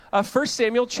1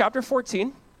 Samuel chapter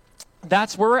 14.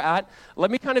 That's where we're at.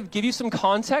 Let me kind of give you some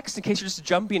context in case you're just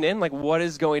jumping in, like what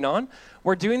is going on.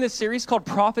 We're doing this series called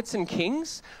Prophets and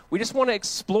Kings. We just want to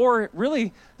explore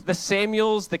really the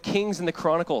Samuels, the Kings, and the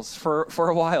Chronicles for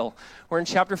a while. We're in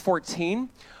chapter 14.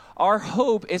 Our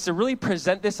hope is to really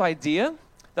present this idea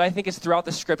that I think is throughout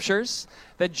the scriptures,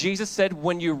 that Jesus said,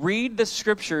 when you read the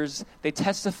scriptures, they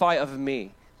testify of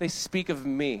me. They speak of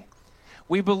me.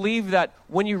 We believe that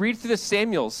when you read through the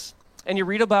Samuels, and you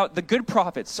read about the good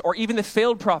prophets or even the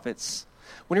failed prophets,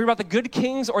 when you read about the good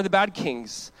kings or the bad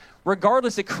kings,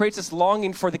 regardless, it creates this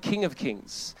longing for the King of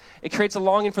Kings. It creates a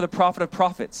longing for the prophet of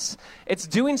prophets. It's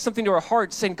doing something to our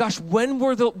heart, saying, gosh, when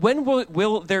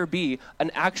will there be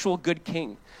an actual good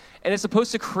king? And it's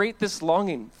supposed to create this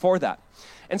longing for that.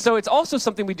 And so it's also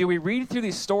something we do. We read through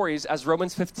these stories, as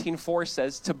Romans 15:4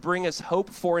 says, to bring us hope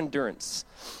for endurance.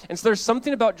 And so there's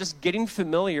something about just getting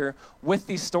familiar with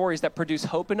these stories that produce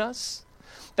hope in us,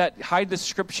 that hide the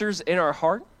scriptures in our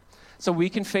heart, so we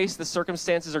can face the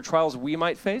circumstances or trials we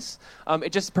might face.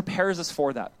 It just prepares us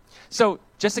for that. So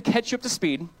just to catch you up to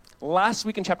speed, last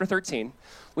week in chapter 13,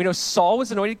 we know Saul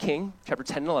was anointed king, chapter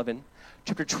 10 and 11.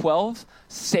 Chapter 12,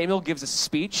 Samuel gives a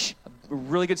speech, a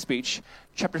really good speech.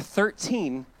 Chapter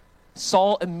 13,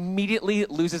 Saul immediately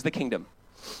loses the kingdom.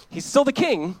 He's still the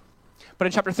king, but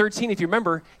in chapter 13, if you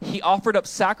remember, he offered up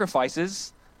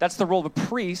sacrifices. That's the role of a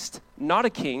priest, not a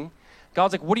king.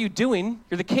 God's like, what are you doing?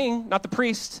 You're the king, not the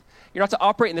priest. You're not to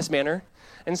operate in this manner.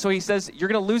 And so he says, you're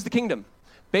going to lose the kingdom.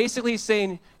 Basically, he's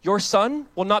saying, your son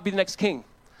will not be the next king.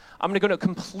 I'm going to go in a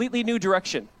completely new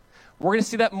direction. We're going to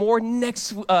see that more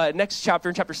next chapter,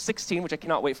 in chapter 16, which I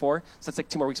cannot wait for. So that's like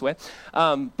 2 more weeks away.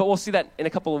 But we'll see that in a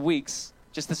couple of weeks,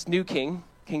 just this new king,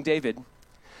 King David.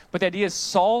 But the idea is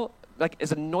Saul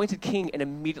is anointed king and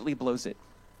immediately blows it.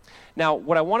 Now,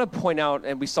 what I want to point out,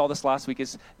 and we saw this last week,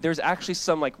 is there's actually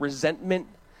some resentment,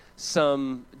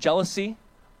 some jealousy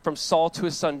from Saul to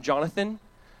his son Jonathan.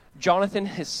 Jonathan,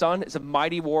 his son, is a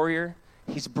mighty warrior.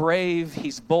 He's brave,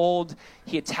 he's bold,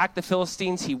 he attacked the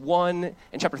Philistines, he won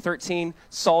in chapter 13.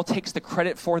 Saul takes the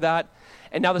credit for that.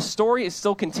 And now the story is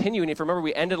still continuing. If you remember,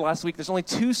 we ended last week, there's only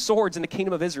 2 swords in the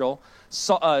kingdom of Israel.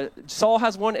 Saul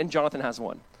has one and Jonathan has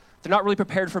one. They're not really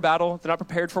prepared for battle, they're not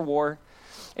prepared for war.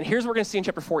 And here's what we're going to see in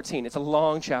chapter 14. It's a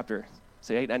long chapter.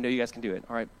 So I know you guys can do it.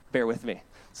 All right, bear with me.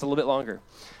 It's a little bit longer.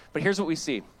 But here's what we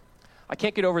see. I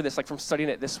can't get over this from studying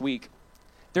it this week.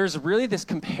 There's really this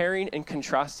comparing and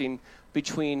contrasting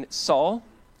between Saul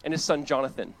and his son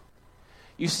Jonathan.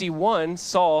 You see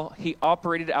Saul, he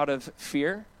operated out of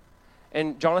fear,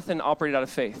 and Jonathan operated out of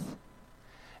faith.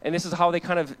 And this is how they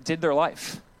kind of did their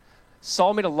life.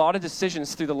 Saul made a lot of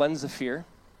decisions through the lens of fear.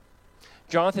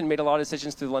 Jonathan made a lot of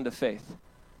decisions through the lens of faith.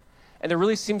 And there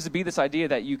really seems to be this idea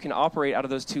that you can operate out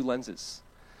of those 2 lenses.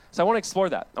 So I want to explore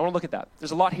that. I want to look at that.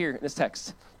 There's a lot here in this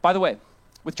text. By the way,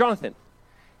 with Jonathan,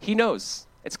 he knows.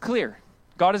 It's clear.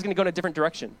 God is going to go in a different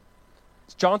direction.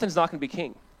 Jonathan's not going to be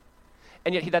king.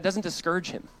 And yet that doesn't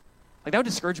discourage him. That would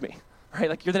discourage me,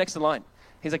 right? You're the next in line.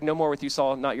 He's like, no more with you,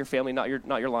 Saul, not your family, not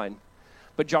your line.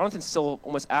 But Jonathan still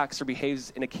almost acts or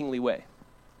behaves in a kingly way.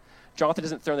 Jonathan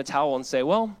doesn't throw in the towel and say,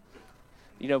 well,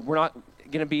 we're not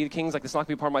going to be the kings. This is not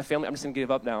going to be part of my family. I'm just going to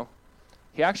give up now.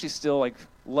 He actually still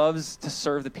loves to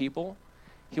serve the people.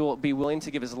 He will be willing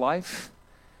to give his life.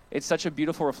 It's such a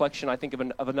beautiful reflection, I think,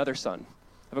 of another son,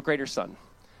 of a greater son.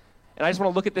 And I just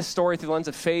want to look at this story through the lens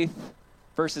of faith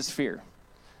versus fear.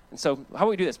 And so how about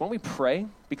we do this? Why don't we pray?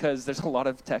 Because there's a lot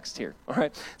of text here, all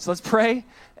right? So let's pray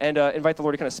and invite the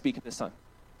Lord to kind of speak at this time.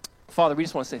 Father, we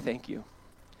just want to say thank you.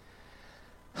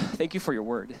 Thank you for your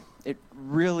word. It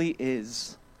really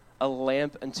is a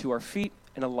lamp unto our feet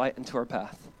and a light unto our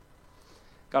path.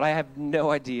 God, I have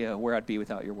no idea where I'd be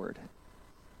without your word.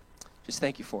 Just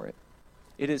thank you for it.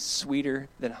 It is sweeter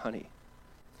than honey.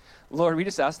 Lord, we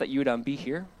just ask that you would be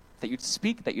here, that you'd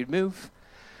speak, that you'd move.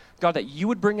 God, that you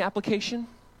would bring application,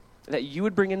 that you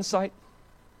would bring insight,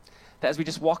 that as we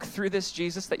just walk through this,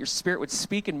 Jesus, that your spirit would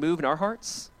speak and move in our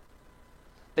hearts,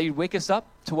 that you'd wake us up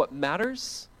to what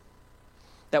matters,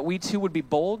 that we too would be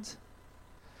bold,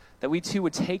 that we too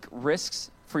would take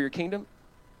risks for your kingdom.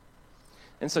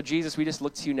 And so, Jesus, we just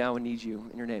look to you now and need you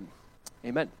in your name.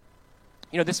 Amen.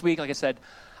 This week, like I said,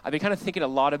 I've been kind of thinking a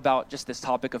lot about just this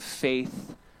topic of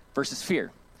faith versus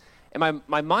fear. And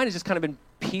my mind has just kind of been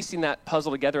piecing that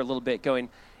puzzle together a little bit, going,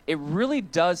 it really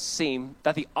does seem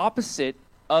that the opposite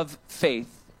of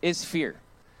faith is fear.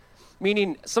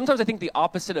 Meaning, sometimes I think the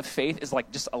opposite of faith is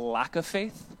just a lack of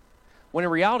faith, when in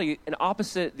reality, the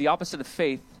opposite of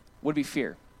faith would be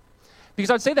fear. Because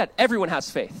I would say that everyone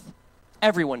has faith.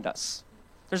 Everyone does.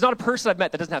 There's not a person I've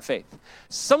met that doesn't have faith.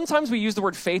 Sometimes we use the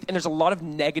word faith, and there's a lot of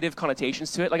negative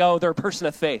connotations to it, like, oh, they're a person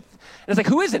of faith. And it's like,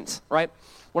 who isn't, right?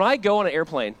 When I go on an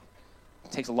airplane,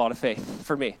 it takes a lot of faith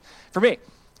for me. Right?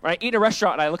 I eat in a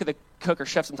restaurant, and I look at the cook or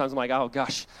chef sometimes, I'm like, oh,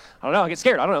 gosh, I don't know, I get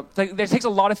scared. I don't know. It takes a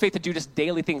lot of faith to do just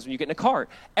daily things when you get in a car.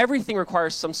 Everything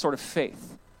requires some sort of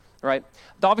faith, right?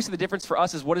 Obviously, the difference for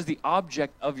us is what is the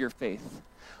object of your faith?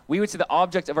 We would say the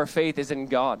object of our faith is in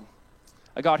God.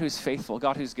 A God who's faithful, a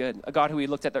God who's good, a God who we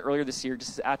looked at earlier this year,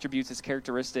 just his attributes, his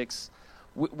characteristics.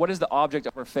 What is the object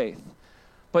of our faith?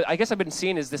 But I guess I've been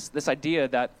seeing is this idea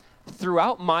that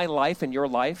throughout my life and your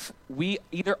life, we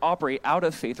either operate out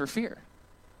of faith or fear.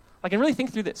 Like, and really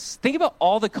think through this. Think about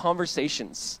all the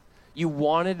conversations you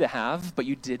wanted to have, but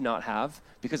you did not have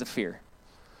because of fear.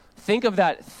 Think of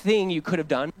that thing you could have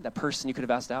done, that person you could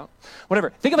have asked out,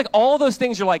 whatever. Think of like all those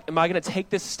things you're like, am I going to take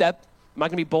this step? Am I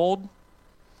going to be bold?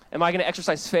 Am I going to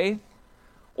exercise faith,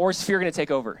 or is fear going to take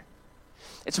over?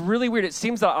 It's really weird. It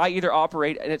seems that I either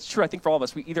operate, and it's true, I think for all of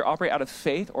us, we either operate out of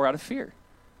faith or out of fear.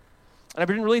 And I've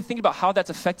been really thinking about how that's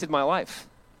affected my life.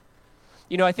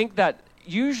 You know, I think that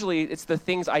usually it's the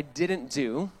things I didn't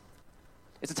do.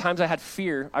 It's the times I had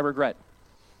fear I regret.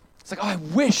 It's like, oh, I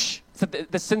wish. It's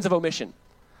the sins of omission.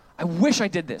 I wish I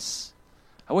did this.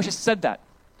 I wish I said that.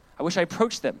 I wish I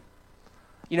approached them.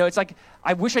 You know, it's like,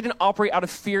 I wish I didn't operate out of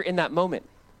fear in that moment.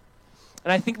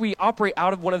 And I think we operate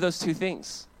out of one of those two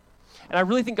things. And I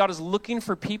really think God is looking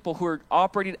for people who are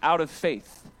operating out of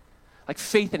faith. Like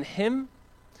faith in him,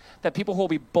 that people who will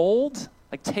be bold,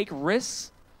 like take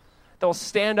risks, that will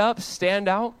stand up, stand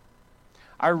out.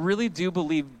 I really do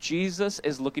believe Jesus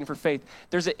is looking for faith.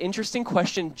 There's an interesting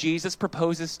question Jesus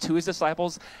proposes to his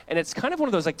disciples, and it's kind of one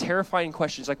of those like terrifying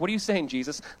questions. Like, what are you saying,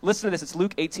 Jesus? Listen to this. It's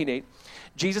Luke 18:8.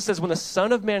 Jesus says, when the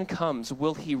Son of Man comes,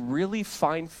 will he really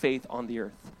find faith on the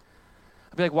earth?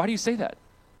 I'd be like, why do you say that?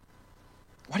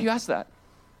 Why do you ask that?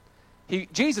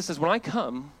 Jesus says, when I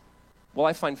come, will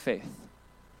I find faith?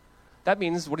 That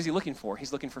means, what is he looking for?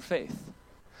 He's looking for faith.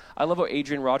 I love what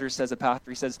Adrian Rogers says, a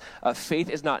pastor. He says, faith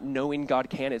is not knowing God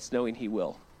can, it's knowing he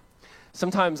will.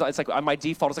 Sometimes it's like my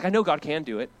default is like, I know God can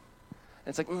do it.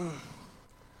 And it's like,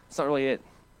 it's not really it.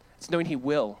 It's knowing he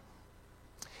will.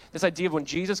 This idea of when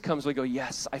Jesus comes, we go,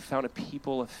 yes, I found a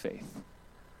people of faith.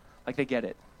 Like they get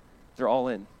it. They're all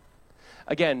in.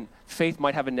 Again, faith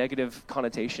might have a negative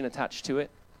connotation attached to it.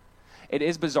 It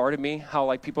is bizarre to me how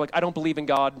like people are like, I don't believe in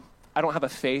God. I don't have a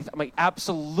faith. I'm like,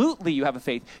 absolutely you have a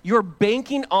faith. You're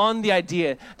banking on the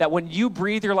idea that when you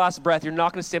breathe your last breath, you're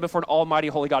not going to stand before an almighty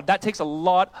holy God. That takes a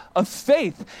lot of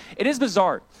faith. It is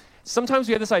bizarre. Sometimes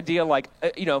we have this idea like,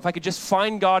 if I could just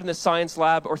find God in the science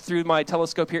lab or through my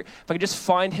telescope here, if I could just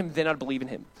find him, then I'd believe in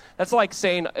him. That's like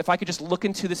saying, if I could just look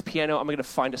into this piano, I'm going to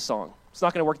find a song. It's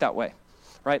not going to work that way,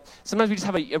 right? Sometimes we just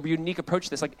have a unique approach to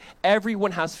this. Like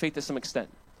everyone has faith to some extent.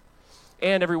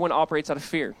 And everyone operates out of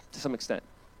fear to some extent.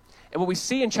 And what we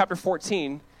see in chapter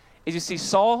 14 is you see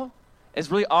Saul is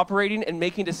really operating and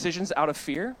making decisions out of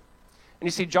fear. And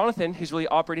you see Jonathan, who's really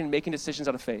operating and making decisions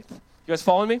out of faith. You guys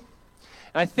following me?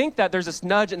 And I think that there's this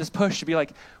nudge and this push to be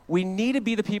like, we need to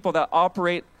be the people that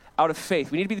operate out of faith.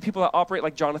 We need to be the people that operate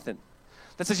like Jonathan.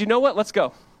 That says, you know what? Let's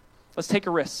go. Let's take a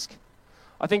risk.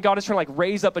 I think God is trying to like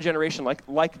raise up a generation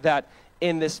like that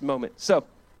in this moment. So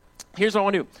here's what I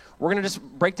want to do. We're going to just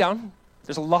break down.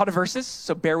 There's a lot of verses,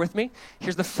 so bear with me.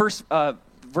 Here's the first,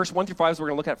 verse 1 through 5 is what we're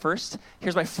going to look at first.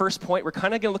 Here's my first point. We're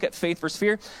kind of going to look at faith versus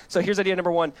fear. So here's idea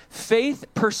number 1. Faith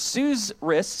pursues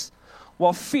risks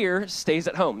while fear stays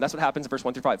at home. That's what happens in verse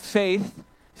 1 through 5.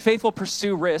 Faith will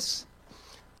pursue risks.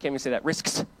 Can't even say that.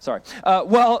 Risks, sorry.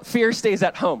 While fear stays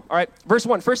at home. All right, verse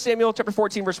 1. 1 Samuel chapter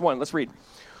 14, verse 1. Let's read.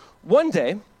 One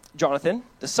day, Jonathan,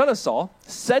 the son of Saul,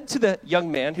 said to the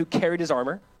young man who carried his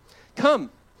armor, come,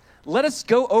 let us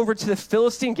go over to the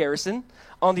Philistine garrison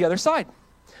on the other side.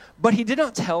 But he did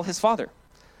not tell his father.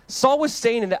 Saul was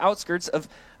staying in the outskirts of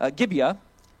Gibeah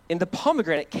in the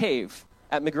pomegranate cave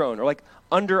at Migron, or like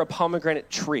under a pomegranate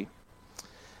tree.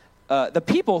 The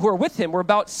people who were with him were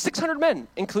about 600 men,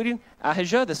 including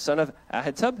Ahijah, the son of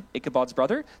Ahitub, Ichabod's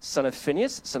brother, son of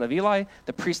Phinehas, son of Eli,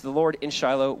 the priest of the Lord in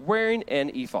Shiloh, wearing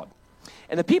an ephod.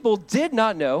 And the people did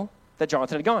not know that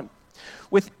Jonathan had gone.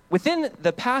 Within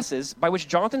the passes by which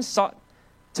Jonathan sought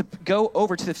to go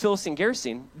over to the Philistine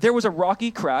garrison, there was a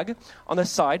rocky crag on the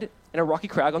side and a rocky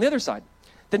crag on the other side.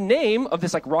 The name of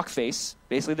this like rock face,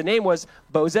 basically the name was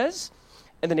Bozez,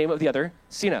 and the name of the other,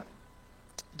 Sina.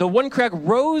 The one crag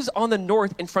rose on the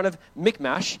north in front of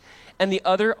Michmash, and the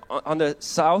other on the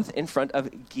south in front of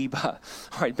Geba.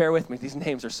 All right, bear with me. These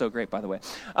names are so great, by the way.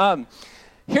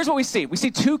 Here's what we see. We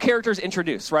see two characters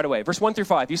introduced right away. Verse 1 through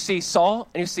 5. You see Saul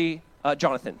and you see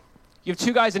Jonathan. You have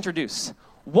two guys introduced.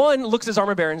 One looks at his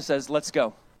armor bearer and says, let's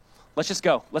go. Let's just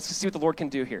go. Let's just see what the Lord can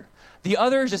do here. The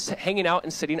other is just hanging out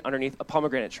and sitting underneath a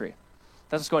pomegranate tree.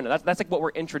 That's what's going on. That's like what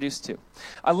we're introduced to.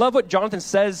 I love what Jonathan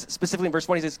says specifically in verse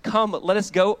 1. He says, come, let us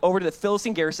go over to the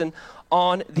Philistine garrison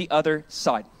on the other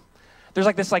side. There's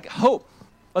like this like hope.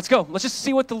 Let's go. Let's just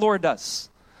see what the Lord does.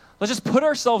 Let's just put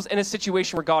ourselves in a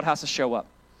situation where God has to show up.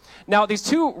 Now, these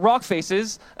two rock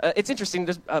faces, it's interesting.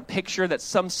 There's a picture that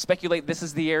some speculate this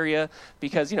is the area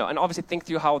because, and obviously think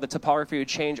through how the topography would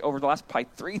change over the last probably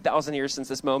 3,000 years since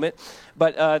this moment.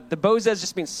 But the bozez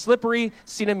just means slippery.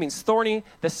 Sina means thorny.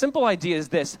 The simple idea is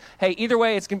this. Hey, either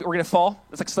way, we're going to fall.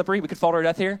 It's like slippery. We could fall to our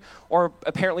death here. Or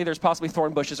apparently there's possibly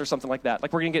thorn bushes or something like that.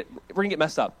 Like we're going to get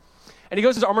messed up. And he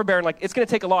goes to his armor bearer and it's going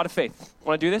to take a lot of faith.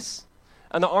 Want to do this?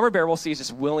 And the armor bearer we'll see is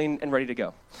just willing and ready to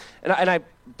go. And I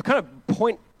kind of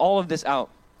point all of this out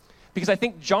because I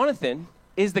think Jonathan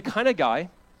is the kind of guy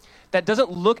that doesn't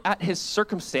look at his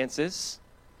circumstances.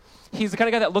 He's the kind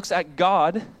of guy that looks at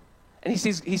God and he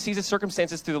sees his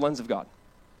circumstances through the lens of God.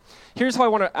 Here's how I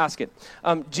want to ask it.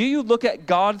 Do you look at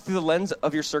God through the lens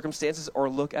of your circumstances or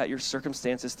look at your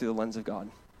circumstances through the lens of God?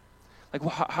 Like,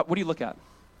 what do you look at?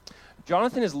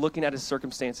 Jonathan is looking at his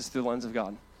circumstances through the lens of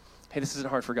God. Hey, this isn't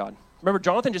hard for God. Remember,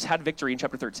 Jonathan just had victory in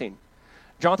chapter 13.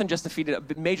 Jonathan just defeated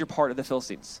a major part of the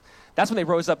Philistines. That's when they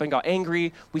rose up and got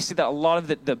angry. We see that a lot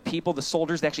of the people, the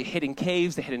soldiers, they actually hid in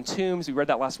caves, they hid in tombs. We read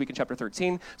that last week in chapter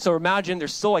 13. So imagine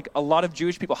there's still like a lot of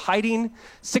Jewish people hiding.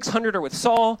 600 are with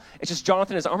Saul. It's just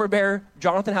Jonathan, his armor bearer.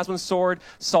 Jonathan has one sword.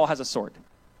 Saul has a sword.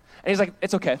 And he's like,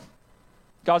 it's okay.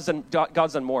 God's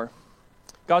done more.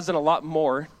 God's done a lot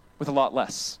more with a lot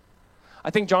less.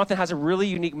 I think Jonathan has a really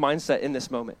unique mindset in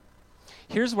this moment.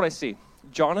 Here's what I see.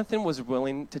 Jonathan was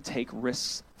willing to take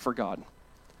risks for God.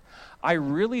 I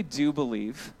really do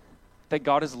believe that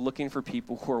God is looking for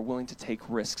people who are willing to take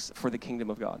risks for the kingdom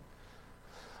of God.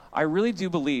 I really do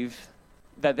believe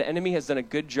that the enemy has done a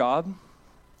good job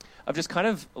of just kind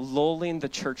of lulling the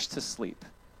church to sleep.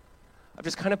 Of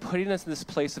just kind of putting us in this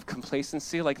place of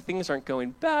complacency, like things aren't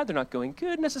going bad, they're not going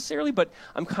good necessarily, but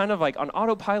I'm kind of like on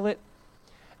autopilot.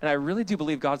 And I really do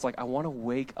believe God's like, I want to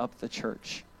wake up the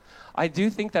church. I do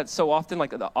think that so often,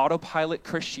 like the autopilot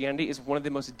Christianity is one of the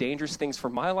most dangerous things for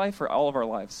my life, for all of our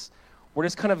lives. We're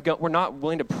just kind of, we're not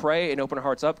willing to pray and open our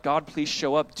hearts up. God, please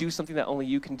show up. Do something that only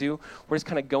you can do. We're just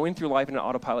kind of going through life in an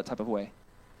autopilot type of way.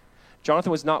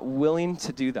 Jonathan was not willing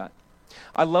to do that.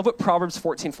 I love what Proverbs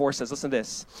 14:4 says. Listen to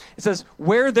this. It says,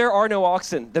 where there are no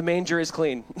oxen, the manger is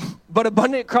clean, but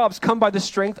abundant crops come by the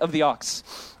strength of the ox.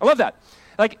 I love that.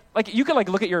 Like you can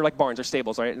look at your barns or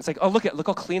stables, right? And it's like, oh, look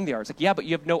how clean they are. It's like, yeah, but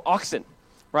you have no oxen,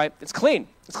 right? It's clean.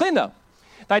 It's clean though.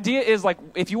 The idea is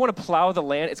if you want to plow the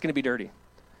land, it's going to be dirty.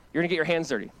 You're going to get your hands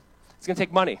dirty. It's going to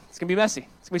take money. It's going to be messy.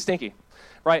 It's going to be stinky,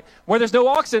 right? Where there's no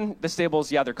oxen, the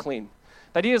stables, yeah, they're clean.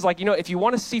 The idea is if you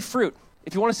want to see fruit,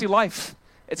 if you want to see life,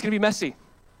 it's going to be messy.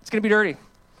 It's going to be dirty.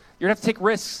 You're going to have to take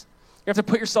risks. You have to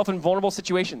put yourself in vulnerable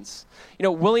situations.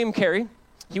 William Carey,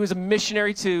 he was a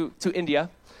missionary to India.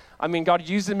 I mean, God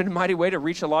used him in a mighty way to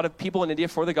reach a lot of people in India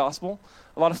for the gospel.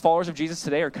 A lot of followers of Jesus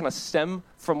today are kind of stem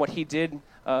from what he did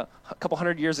a couple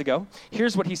hundred years ago.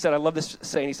 Here's what he said. I love this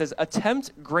saying. He says,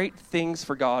 attempt great things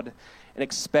for God and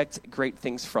expect great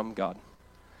things from God.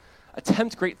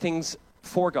 Attempt great things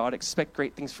for God, expect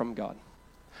great things from God.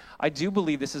 I do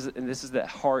believe this is the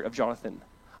heart of Jonathan.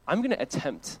 I'm going to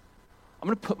attempt. I'm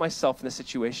going to put myself in this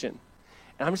situation,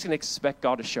 and I'm just going to expect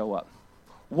God to show up.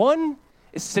 One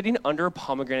is sitting under a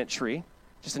pomegranate tree,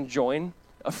 just enjoying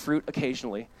a fruit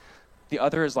occasionally. The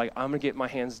other is I'm going to get my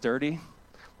hands dirty.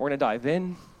 We're going to dive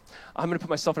in. I'm going to put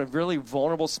myself in a really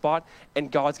vulnerable spot, and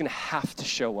God's going to have to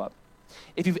show up.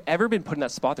 If you've ever been put in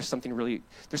that spot, there's something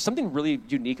really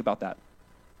unique about that.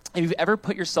 If you've ever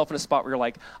put yourself in a spot where you're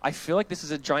like, I feel like this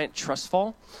is a giant trust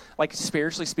fall,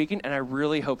 spiritually speaking, and I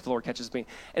really hope the Lord catches me.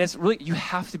 And it's really, you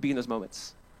have to be in those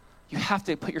moments. You have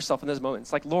to put yourself in those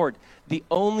moments. Lord, the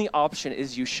only option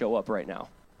is you show up right now.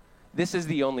 This is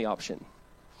the only option.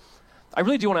 I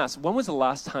really do want to ask, when was the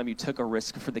last time you took a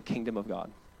risk for the kingdom of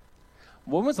God?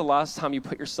 When was the last time you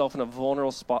put yourself in a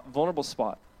vulnerable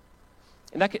spot?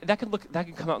 And that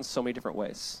could come out in so many different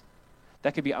ways.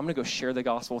 That could be, I'm going to go share the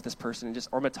gospel with this person,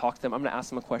 or I'm going to talk to them. I'm going to ask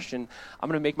them a question. I'm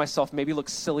going to make myself maybe look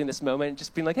silly in this moment,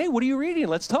 just being like, hey, what are you reading?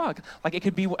 Let's talk. It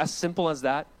could be as simple as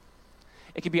that.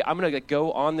 It could be, I'm going to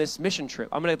go on this mission trip.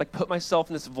 I'm going to put myself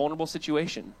in this vulnerable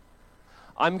situation.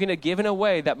 I'm going to give in a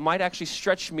way that might actually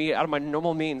stretch me out of my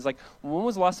normal means. When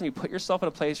was the last time you put yourself in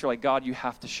a place where God, you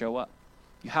have to show up?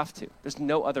 You have to. There's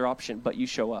no other option but you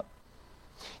show up.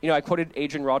 I quoted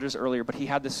Adrian Rogers earlier, but he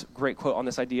had this great quote on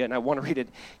this idea, and I want to read it.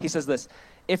 He says this: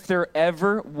 if there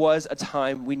ever was a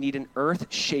time we need an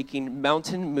earth-shaking,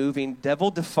 mountain-moving,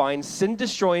 devil-defying,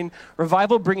 sin-destroying,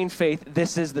 revival-bringing faith,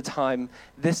 this is the time.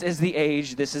 This is the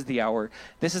age. This is the hour.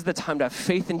 This is the time to have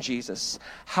faith in Jesus.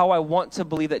 How I want to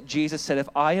believe that Jesus said, if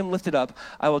I am lifted up,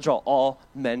 I will draw all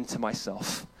men to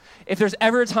myself. If there's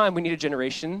ever a time we need a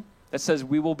generation that says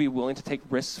we will be willing to take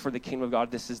risks for the kingdom of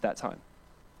God, this is that time.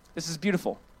 This is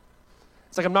beautiful.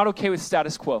 It's like I'm not okay with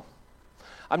status quo.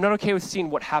 I'm not okay with seeing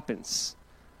what happens.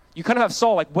 You kind of have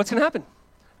Saul, like, what's going to happen?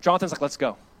 Jonathan's like, let's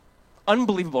go.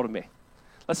 Unbelievable to me.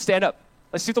 Let's stand up.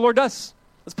 Let's see what the Lord does.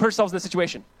 Let's put ourselves in this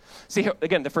situation. See, here,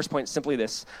 again, the first point is simply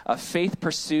this. Faith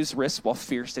pursues risk while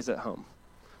fear stays at home.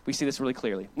 We see this really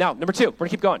clearly. Now, number two, we're going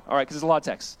to keep going, all right, because there's a lot of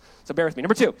text. So bear with me.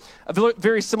 Number two, a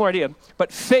very similar idea.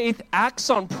 But faith acts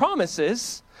on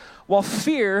promises while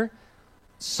fear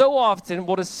so often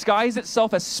will disguise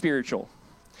itself as spiritual.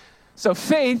 So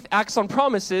faith acts on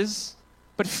promises,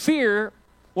 but fear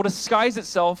will disguise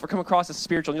itself or come across as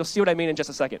spiritual. And you'll see what I mean in just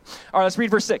a second. All right, let's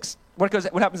read verse 6. What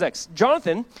happens next?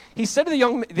 Jonathan, he said to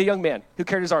the young man who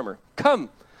carried his armor, come,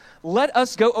 let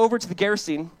us go over to the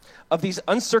garrison of these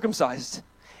uncircumcised.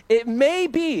 It may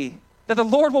be that the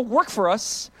Lord will work for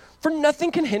us, for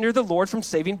nothing can hinder the Lord from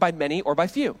saving by many or by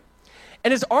few.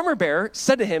 And his armor bearer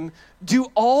said to him, do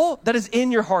all that is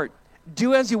in your heart.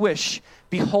 Do as you wish.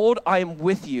 Behold, I am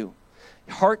with you,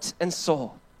 heart and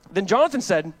soul. Then Jonathan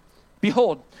said,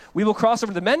 behold, we will cross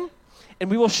over to the men, and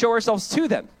we will show ourselves to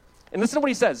them. And listen to what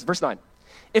he says, verse 9.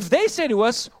 If they say to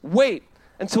us, wait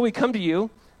until we come to you,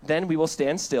 then we will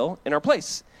stand still in our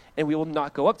place, and we will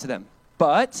not go up to them.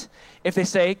 But if they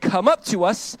say, come up to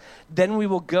us, then we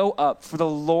will go up, for the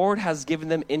Lord has given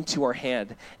them into our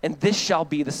hand, and this shall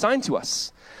be the sign to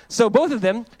us. So both of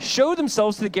them showed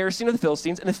themselves to the garrison of the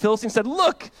Philistines, and the Philistines said,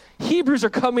 look, Hebrews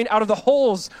are coming out of the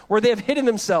holes where they have hidden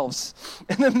themselves.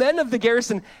 And the men of the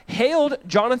garrison hailed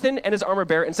Jonathan and his armor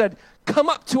bearer and said, come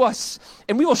up to us,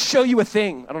 and we will show you a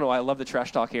thing. I don't know why I love the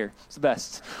trash talk here. It's the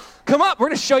best. Come up, we're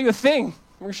going to show you a thing.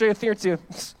 We're going to show you a thing or two.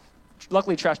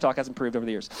 Luckily, trash talk has improved over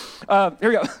the years. Here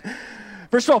we go.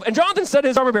 Verse 12. And Jonathan said to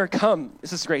his armor bearer, come.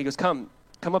 This is great. He goes, come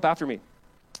up after me.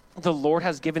 The Lord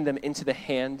has given them into the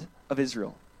hand of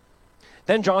Israel.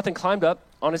 Then Jonathan climbed up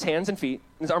on his hands and feet,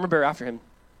 and his armor bearer after him.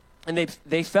 And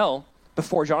they fell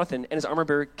before Jonathan, and his armor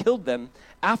bearer killed them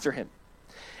after him.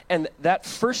 And that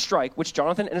first strike, which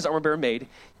Jonathan and his armor bearer made,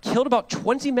 killed about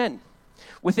 20 men,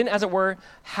 within, as it were,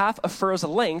 half a furrow's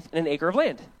length in an acre of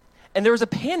land. And there was a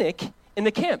panic in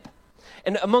the camp,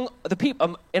 and among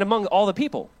all the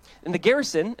people, in the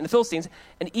garrison and the Philistines,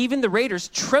 and even the raiders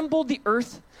trembled. The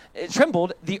earth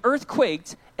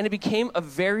quaked, and it became a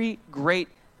very great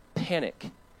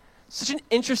panic. Such an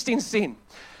interesting scene.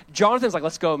 Jonathan's like,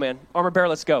 let's go, man. Armor bearer,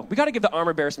 let's go. We got to give the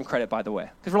armor bearer some credit, by the way,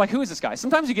 because we're like, who is this guy?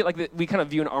 Sometimes you get we kind of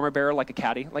view an armor bearer like a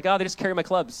caddy, like, oh, they just carry my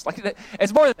clubs. Like,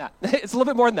 it's more than that. It's a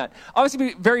little bit more than that.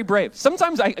 Obviously, be very brave.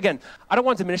 Sometimes, I don't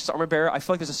want to diminish the armor bearer. I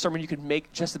feel like there's a sermon you could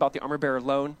make just about the armor bearer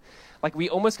alone. Like, we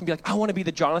almost can be like, I want to be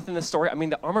the Jonathan in this story. I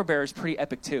mean, the armor bearer is pretty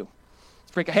epic too.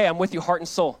 It's pretty, hey, I'm with you, heart and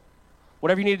soul.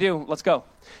 Whatever you need to do, let's go.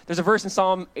 There's a verse in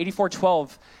Psalm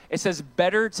 84:12. It says,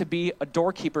 better to be a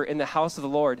doorkeeper in the house of the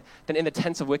Lord than in the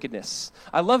tents of wickedness.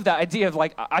 I love that idea of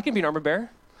like, I can be an armor bearer.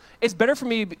 It's better for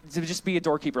me to just be a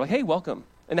doorkeeper. Like, hey, welcome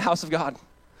in the house of God,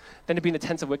 than to be in the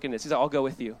tents of wickedness. He's like, I'll go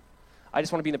with you. I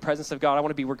just want to be in the presence of God. I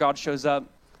want to be where God shows up.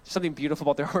 There's something beautiful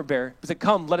about the armor bearer. He's like,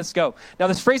 come, let us go. Now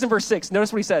this phrase in verse 6,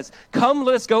 notice what he says. Come,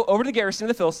 let us go over to the garrison of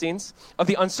the Philistines, of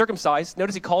the uncircumcised.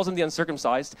 Notice he calls them the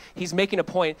uncircumcised. He's making a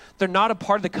point. They're not a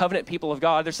part of the covenant people of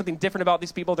God. There's something different about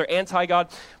these people. They're anti-God.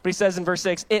 But he says in verse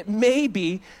 6, it may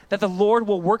be that the Lord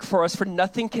will work for us, for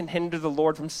nothing can hinder the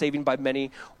Lord from saving by many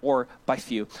or by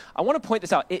few. I want to point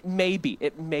this out. It may be.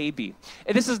 It may be.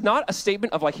 And this is not a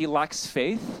statement of like he lacks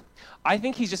faith. I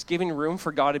think he's just giving room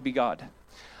for God to be God.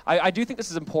 I do think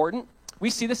this is important. We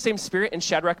see the same spirit in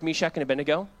Shadrach, Meshach, and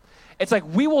Abednego. It's like,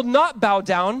 we will not bow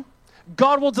down.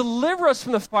 God will deliver us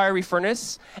from the fiery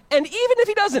furnace. And even if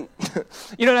he doesn't,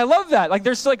 and I love that. Like,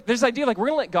 there's this idea of like, we're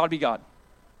going to let God be God.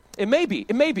 It may be,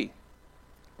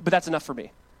 but that's enough for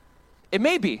me. It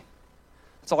may be.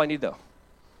 That's all I need though.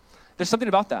 There's something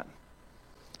about that.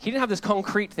 He didn't have this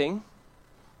concrete thing.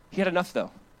 He had enough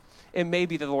though. It may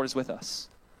be that the Lord is with us.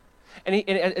 And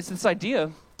it's this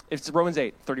idea. It's Romans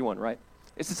 8:31, right?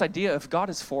 It's this idea of God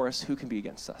is for us, who can be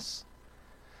against us?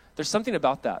 There's something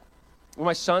about that. When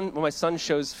my son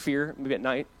shows fear, maybe at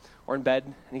night, or in bed,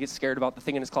 and he gets scared about the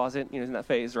thing in his closet, he's in that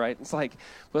phase, right? It's like,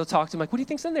 we'll talk to him, like, what do you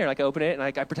think's in there? Like, I open it, and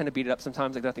I pretend to beat it up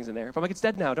sometimes, like, nothing's in there. But I'm like, it's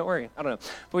dead now, don't worry. I don't know.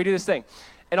 But we do this thing.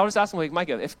 And I'll just ask him, like,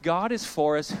 Micah, if God is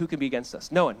for us, who can be against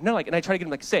us? No one. No, like, and I try to get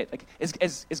him, like, say it. Like,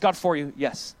 is God for you?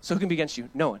 Yes. So who can be against you?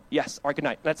 No one. Yes. All right, good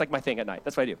night. That's, like, my thing at night.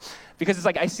 That's what I do. Because it's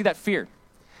like, I see that fear.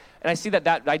 And I see that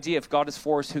idea, if God is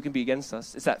for us, who can be against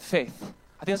us? It's that faith.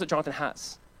 I think that's what Jonathan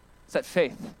has. It's that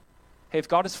faith. Hey, if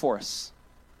God is for us,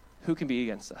 who can be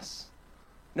against us?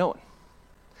 No one.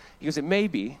 He goes, it may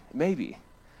be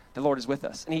the Lord is with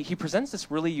us. And he presents this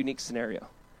really unique scenario.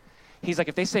 He's like,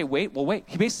 if they say wait, we'll wait.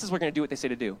 He basically says we're going to do what they say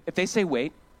to do. If they say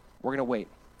wait, we're going to wait.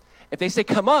 If they say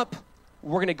come up,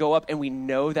 we're going to go up, and we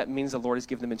know that means the Lord has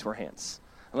given them into our hands.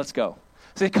 And let's go.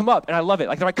 So they come up, and I love it.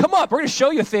 Like, they're like, come up, we're going to show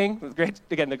you a thing. Great,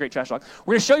 again, the great trash talk.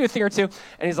 We're going to show you a thing or two.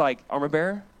 And he's like, armor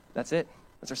bearer, that's it.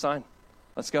 That's our sign.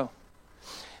 Let's go.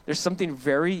 There's something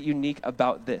very unique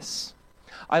about this.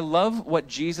 I love what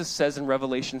Jesus says in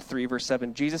Revelation 3, verse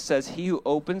 7. Jesus says, he who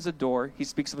opens a door, he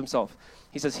speaks of himself.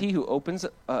 He says, he who opens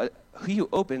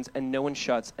and no one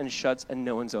shuts, and shuts and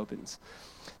no one opens.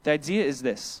 The idea is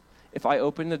this. If I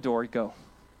open the door, go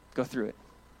through it.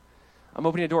 I'm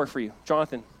opening a door for you.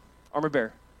 Jonathan, armor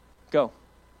bearer, go.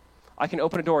 I can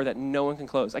open a door that no one can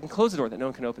close. I can close a door that no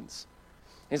one can open. And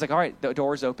he's like, all right, the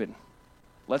door is open.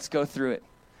 Let's go through it.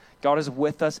 God is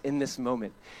with us in this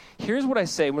moment. Here's what I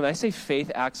say. When I say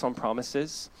faith acts on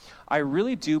promises, I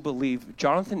really do believe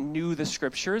Jonathan knew the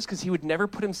scriptures, because he would never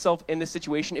put himself in this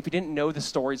situation if he didn't know the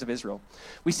stories of Israel.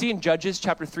 We see in Judges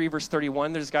chapter 3, verse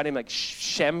 31, there's a guy named like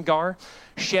Shamgar.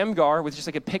 Shamgar, with just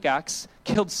like a pickaxe,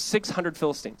 killed 600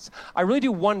 Philistines. I really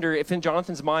do wonder if in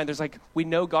Jonathan's mind, there's like, we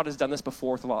know God has done this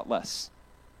before with a lot less.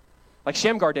 Like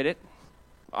Shamgar did it.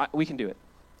 We can do it.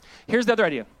 Here's the other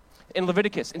idea. In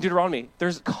Leviticus, in Deuteronomy,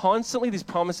 there's constantly these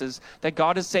promises that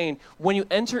God is saying, when you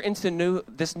enter into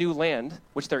this new land,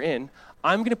 which they're in,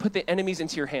 I'm going to put the enemies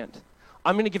into your hand.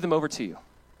 I'm going to give them over to you.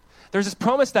 There's this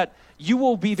promise that you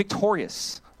will be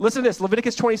victorious. Listen to this,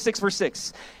 Leviticus 26, verse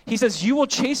 6. He says, you will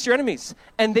chase your enemies,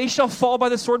 and they shall fall by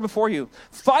the sword before you.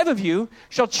 5 of you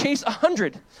shall chase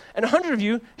 100, and 100 of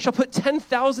you shall put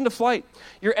 10,000 to flight.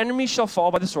 Your enemies shall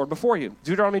fall by the sword before you.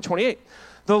 Deuteronomy 28.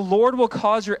 The Lord will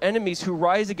cause your enemies who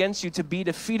rise against you to be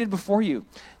defeated before you.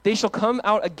 They shall come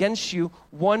out against you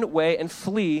one way and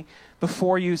flee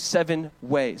before you 7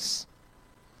 ways.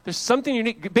 There's something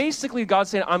unique. Basically,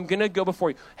 God's saying, I'm going to go before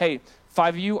you. Hey,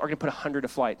 5 of you are going to put 100 to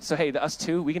flight. So, hey, us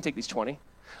 2, we can take these 20.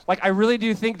 Like, I really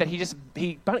do think that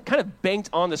he kind of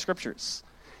banked on the scriptures.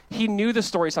 He knew the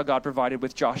stories how God provided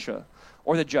with Joshua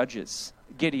or the judges,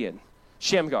 Gideon,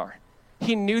 Shamgar.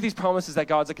 He knew these promises that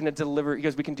God's going to deliver. He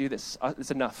goes, we can do this.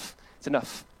 It's enough. It's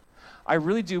enough. I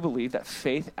really do believe that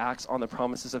faith acts on the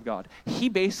promises of God. He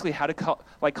basically had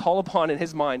to call upon in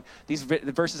his mind the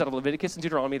verses out of Leviticus and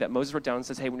Deuteronomy that Moses wrote down and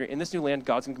says, hey, when you're in this new land,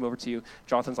 God's going to come over to you.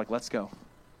 Jonathan's like, let's go.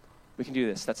 We can do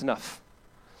this. That's enough.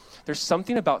 There's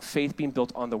something about faith being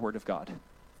built on the word of God.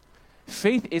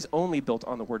 Faith is only built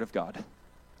on the word of God.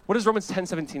 What does Romans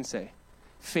 10:17 say?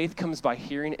 Faith comes by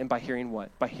hearing, and by hearing what?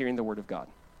 By hearing the word of God.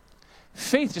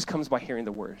 Faith just comes by hearing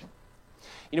the word.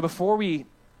 Before we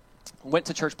went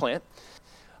to church plant,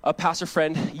 a pastor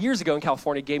friend years ago in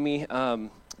California gave me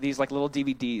these like little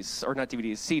DVDs, or not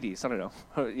DVDs, CDs, I don't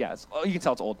know. Yeah, you can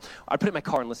tell it's old. I put it in my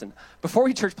car and listen. Before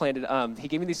we church planted, he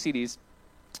gave me these CDs,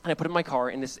 and I put it in my car,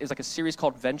 and it was like a series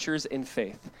called Ventures in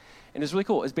Faith. And it was really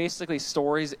cool. It was basically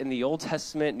stories in the Old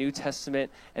Testament, New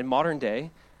Testament, and modern day,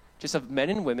 just of men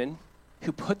and women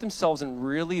who put themselves in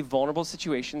really vulnerable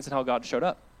situations and how God showed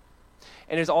up.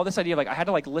 And there's all this idea of I had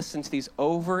to listen to these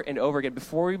over and over again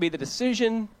before we made the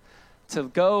decision to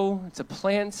go, to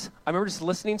plant. I remember just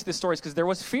listening to the stories because there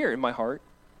was fear in my heart.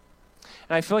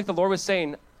 And I feel like the Lord was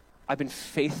saying, I've been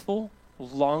faithful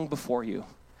long before you,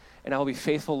 and I will be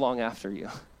faithful long after you.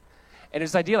 And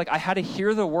it's this idea I had to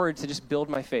hear the word to just build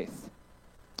my faith.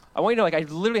 I want you to know, I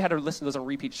literally had to listen to those on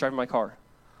repeat driving my car.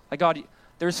 God,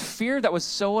 there's fear that was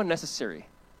so unnecessary.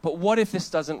 But what if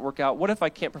this doesn't work out? What if I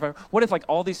can't provide? What if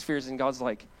all these fears, and God's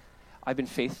like, I've been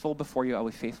faithful before you. I'll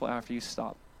be faithful after you.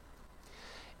 Stop.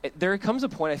 There comes a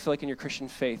point, I feel like, in your Christian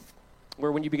faith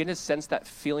where when you begin to sense that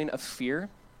feeling of fear,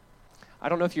 I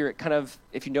don't know if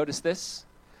if you notice this,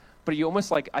 but you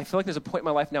almost I feel like there's a point in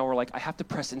my life now where I have to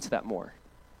press into that more.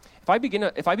 If I begin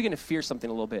to fear something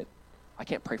a little bit, I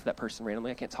can't pray for that person randomly.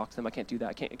 I can't talk to them. I can't do that.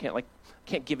 I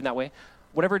can't give in that way.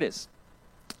 Whatever it is.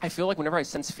 I feel like whenever I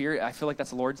sense fear, I feel like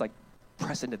that's the Lord's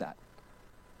press into that.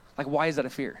 Why is that a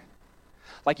fear?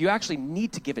 You actually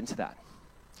need to give into that.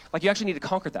 You actually need to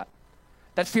conquer that.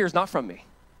 That fear is not from me.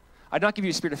 I did not give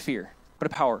you a spirit of fear.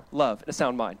 but a power, love, and a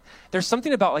sound mind. There's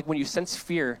something about like when you sense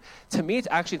fear, to me it's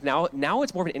actually now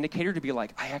it's more of an indicator to be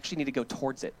like, I actually need to go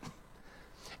towards it.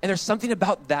 And there's something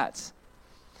about that.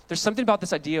 There's something about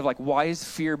this idea of like, why is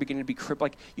fear beginning to be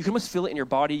like, you can almost feel it in your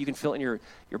body, you can feel it in your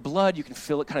blood, you can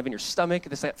feel it kind of in your stomach,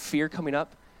 that fear coming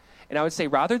up. And I would say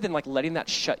rather than like letting that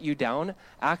shut you down,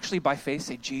 actually by faith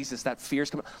say, Jesus, that fear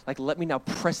is coming. Like, let me now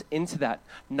press into that,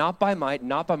 not by might,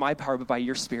 not by my power, but by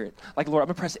your spirit. Like, Lord, I'm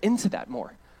going to press into that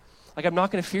more. Like, I'm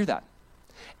not going to fear that.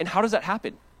 And how does that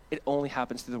happen? It only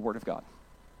happens through the word of God.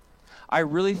 I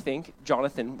really think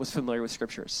Jonathan was familiar with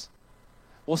scriptures.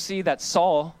 We'll see that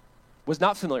Saul was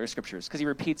not familiar with scriptures because he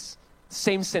repeats the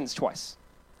same sins twice.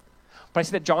 But I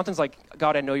see that Jonathan's like,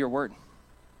 God, I know your word.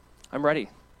 I'm ready.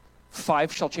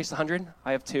 5 shall chase 100.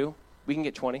 I have 2. We can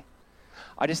get 20.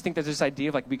 I just think that there's this idea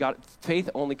of like faith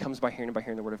only comes by hearing and by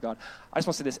hearing the word of God. I just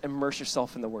want to say this, immerse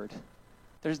yourself in the word.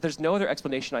 There's no other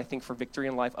explanation, I think, for victory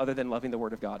in life other than loving the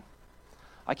word of God.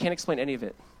 I can't explain any of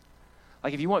it.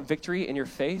 Like if you want victory in your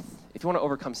faith, if you want to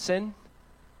overcome sin,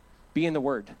 be in the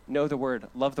word, know the word,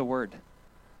 love the word.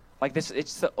 Like this,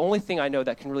 it's the only thing I know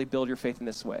that can really build your faith in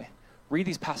this way. Read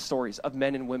these past stories of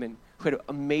men and women who had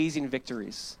amazing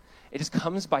victories. It just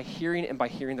comes by hearing and by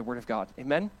hearing the word of God.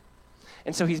 Amen?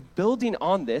 And so he's building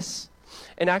on this.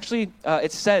 And actually,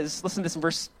 it says, listen to this in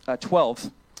verse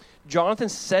 12. Jonathan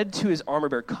said to his armor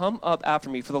bearer, come up after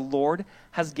me, for the Lord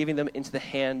has given them into the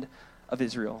hand of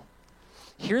Israel.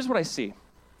 Here's what I see.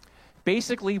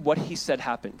 Basically, what he said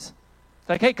happened.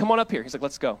 Like, hey, come on up here. He's like,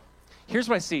 let's go. Here's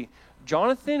what I see.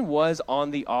 Jonathan was on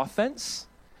the offense,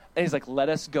 and he's like, let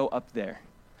us go up there.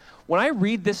 When I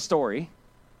read this story,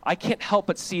 I can't help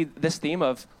but see this theme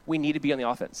of we need to be on the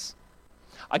offense.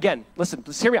 Again, listen,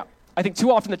 just hear me out. I think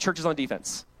too often the church is on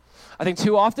defense. I think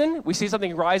too often we see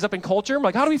something rise up in culture. I'm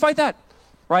like, how do we fight that?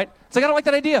 Right? It's like, I don't like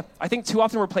that idea. I think too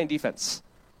often we're playing defense.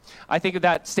 I think of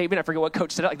that statement, I forget what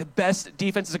coach said it, like the best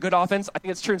defense is a good offense. I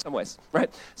think it's true in some ways,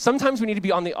 right? Sometimes we need to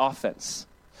be on the offense.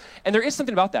 And there is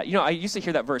something about that. You know, I used to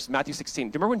hear that verse, Matthew 16. Do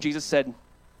you remember when Jesus said,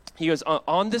 he goes,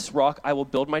 on this rock I will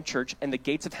build my church, and the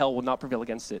gates of hell will not prevail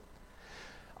against it.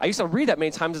 I used to read that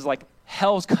many times as like,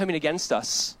 hell's coming against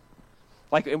us.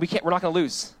 Like, and we're not going to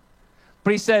lose.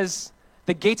 But he says,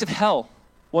 the gates of hell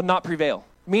will not prevail.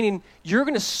 Meaning, you're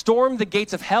going to storm the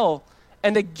gates of hell,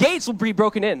 and the gates will be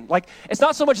broken in. Like, it's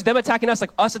not so much them attacking us,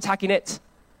 like us attacking it.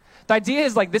 The idea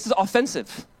is like, this is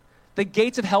offensive. The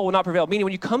gates of hell will not prevail. Meaning,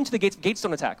 when you come to the gates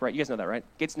don't attack, right? You guys know that, right?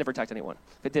 Gates never attacked anyone.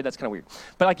 If it did, that's kind of weird.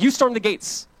 But like, you storm the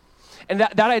gates. And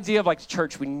that idea of like,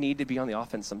 church, we need to be on the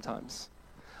offense sometimes.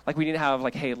 Like, we need to have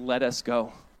like, hey, let us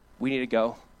go. We need to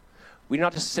go. We do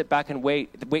not just sit back and wait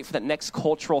for that next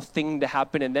cultural thing to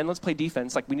happen, and then let's play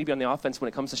defense. Like, we need to be on the offense when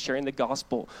it comes to sharing the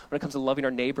gospel, when it comes to loving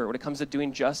our neighbor, when it comes to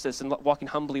doing justice and walking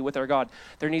humbly with our God.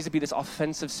 There needs to be this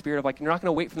offensive spirit of like, you're not going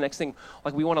to wait for the next thing.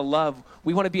 Like, we want to love.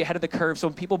 We want to be ahead of the curve. So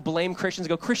when people blame Christians,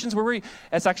 go, Christians, where were you?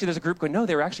 It's actually, there's a group going, no,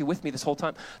 they were actually with me this whole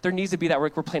time. There needs to be that we're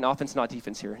playing offense, not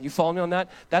defense here. You follow me on that?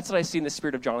 That's what I see in the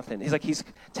spirit of Jonathan. He's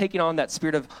taking on that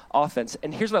spirit of offense.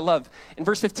 And here's what I love. In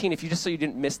verse 15, so you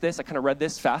didn't miss this, I kind of read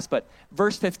this fast, but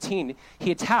verse 15,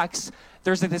 he attacks.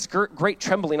 There's this great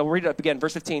trembling. I'll read it up again.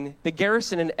 Verse 15. The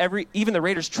garrison and even the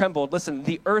raiders trembled. Listen,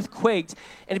 the earth quaked,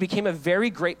 and it became a very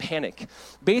great panic.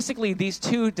 Basically, these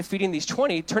two defeating these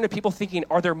 20 turned to people thinking,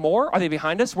 are there more? Are they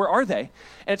behind us? Where are they?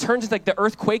 And it turns into like the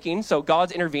earth quaking, so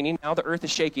God's intervening. Now the earth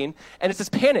is shaking, and it's this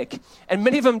panic. And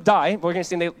many of them die. We're going to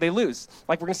see they lose.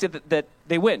 Like, we're going to see that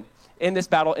they win in this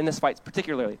battle, in this fight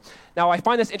particularly. Now, I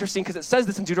find this interesting because it says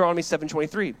this in Deuteronomy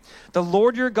 7:23. The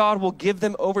Lord your God will give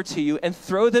them over to you and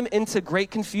throw them into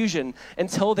great confusion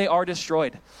until they are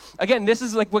destroyed. Again, this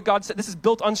is like what God said. This is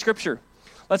built on Scripture.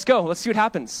 Let's go. Let's see what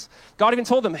happens. God even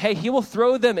told them, hey, he will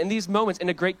throw them in these moments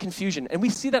into great confusion. And we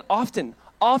see that often.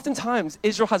 Oftentimes,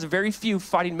 Israel has very few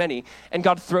fighting many, and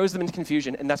God throws them into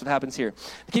confusion, and that's what happens here.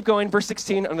 Keep going. Verse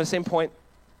 16, on the same point.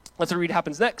 Let's read what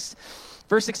happens next.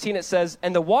 Verse 16, it says,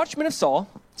 and the watchmen of Saul,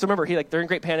 so remember, they're in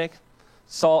great panic.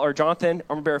 Jonathan,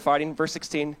 armor bearer fighting. Verse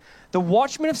 16, the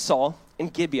watchmen of Saul in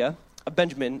Gibeah of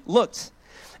Benjamin looked,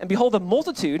 and behold, the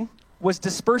multitude was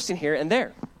dispersing here and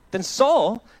there. Then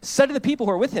Saul said to the people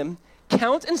who are with him,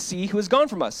 count and see who has gone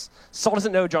from us. Saul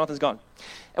doesn't know Jonathan's gone.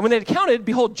 And when they had counted,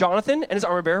 behold, Jonathan and his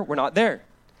armor bearer were not there.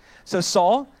 So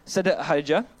Saul said to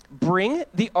Ahijah, bring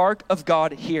the ark of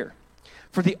God here.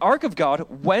 For the ark of God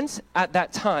went at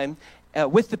that time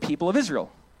with the people of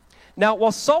Israel. Now,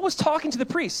 while Saul was talking to the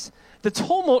priests, the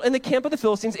tumult in the camp of the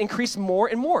Philistines increased more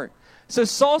and more. So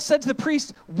Saul said to the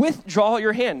priest, withdraw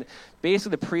your hand.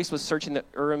 Basically, the priest was searching the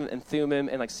Urim and Thummim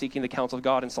and like seeking the counsel of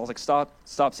God. And Saul's like, stop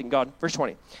seeking God. Verse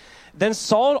 20. Then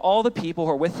Saul and all the people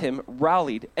who were with him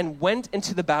rallied and went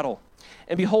into the battle.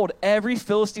 And behold, every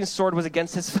Philistine sword was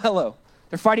against his fellow.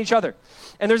 They're fighting each other.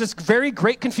 And there's this very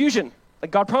great confusion,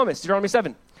 like God promised, Deuteronomy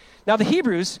 7. Now the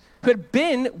Hebrews who had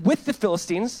been with the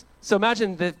Philistines, so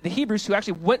imagine the Hebrews who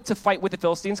actually went to fight with the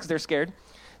Philistines because they're scared.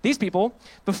 These people,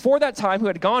 before that time, who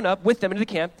had gone up with them into the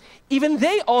camp, even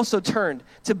they also turned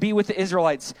to be with the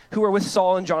Israelites who were with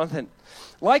Saul and Jonathan.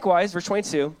 Likewise, verse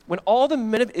 22, when all the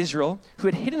men of Israel who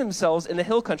had hidden themselves in the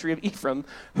hill country of Ephraim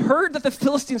heard that the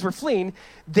Philistines were fleeing,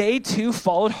 they too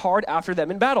followed hard after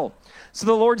them in battle. So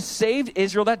the Lord saved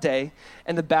Israel that day,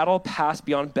 and the battle passed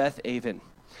beyond Beth-aven.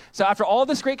 So after all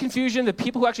this great confusion, the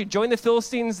people who actually joined the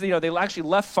Philistines, they actually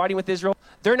left fighting with Israel.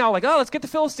 They're now like, oh, let's get the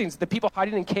Philistines. The people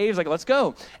hiding in caves, like, let's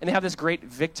go. And they have this great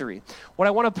victory. What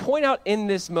I want to point out in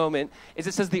this moment is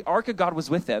it says the ark of God was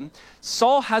with them.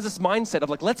 Saul has this mindset of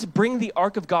like, let's bring the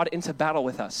ark of God into battle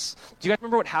with us. Do you guys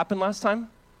remember what happened last time?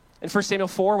 In 1 Samuel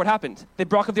 4, what happened? They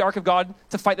brought up the ark of God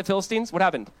to fight the Philistines. What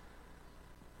happened?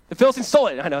 The Philistines stole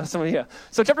it. I know, some of you.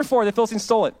 So chapter 4, the Philistines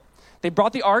stole it. They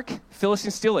brought the ark,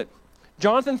 Philistines steal it.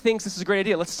 Jonathan thinks this is a great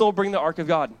idea. Let's still bring the ark of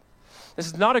God. This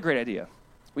is not a great idea.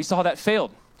 We saw how that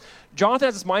failed. Jonathan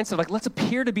has this mindset of like, let's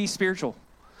appear to be spiritual.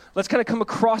 Let's kind of come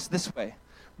across this way.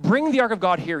 Bring the ark of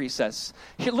God here, he says.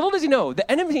 Little does he know, the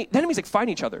enemy's like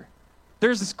fighting each other.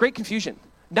 There's this great confusion.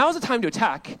 Now's the time to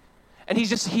attack. And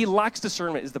he lacks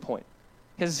discernment is the point.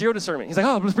 He has zero discernment. He's like,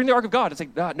 oh, let's bring the ark of God. It's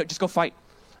like, no, just go fight.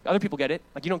 Other people get it.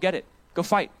 Like, you don't get it. Go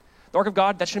fight. The ark of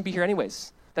God, that shouldn't be here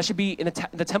anyways. That should be in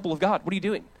the temple of God. What are you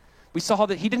doing? We saw how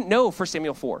that he didn't know 1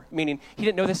 Samuel 4, meaning he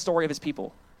didn't know the story of his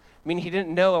people, meaning he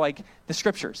didn't know like the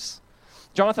scriptures.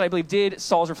 Jonathan, I believe, did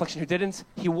Saul's reflection who didn't.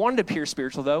 He wanted to appear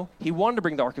spiritual, though. He wanted to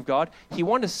bring the ark of God. He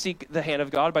wanted to seek the hand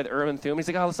of God by the Urim and Thummim. He's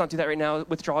like, oh, let's not do that right now.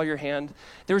 Withdraw your hand.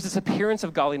 There was this appearance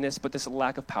of godliness, but this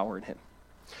lack of power in him.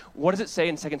 What does it say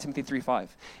in 2 Timothy 3:5?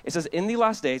 It says, in the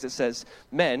last days, it says,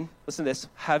 men, listen to this,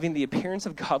 having the appearance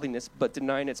of godliness, but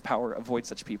denying its power, avoid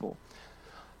such people.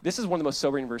 This is one of the most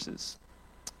sobering verses.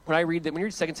 When you read 2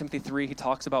 Timothy 3, he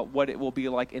talks about what it will be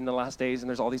like in the last days, and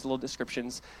there's all these little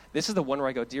descriptions. This is the one where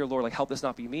I go, dear Lord, like help this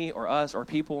not be me or us or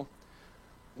people,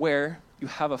 where you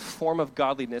have a form of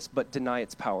godliness but deny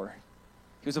its power.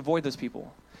 He goes, avoid those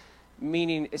people,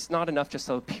 meaning it's not enough just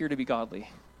to appear to be godly.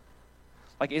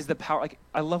 Like, is the power, like,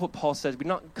 I love what Paul says, we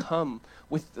not come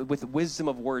with wisdom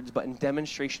of words, but in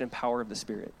demonstration and power of the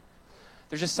Spirit.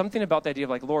 There's just something about the idea of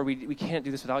like, Lord, we can't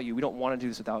do this without you. We don't want to do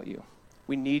this without you.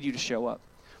 We need you to show up.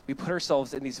 We put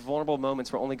ourselves in these vulnerable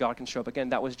moments where only God can show up. Again,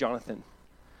 that was Jonathan.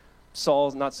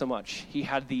 Saul, not so much. He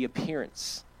had the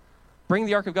appearance. Bring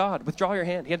the ark of God. Withdraw your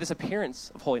hand. He had this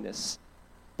appearance of holiness,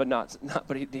 but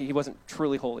he wasn't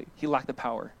truly holy. He lacked the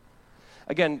power.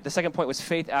 Again, the second point was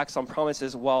faith acts on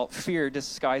promises while fear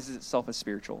disguises itself as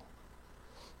spiritual.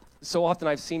 So often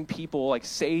I've seen people like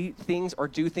say things or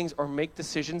do things or make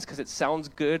decisions because it sounds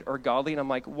good or godly, and I'm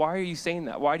like, why are you saying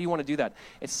that? Why do you want to do that?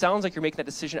 It sounds like you're making that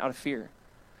decision out of fear.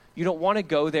 You don't want to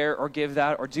go there or give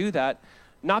that or do that,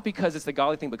 not because it's the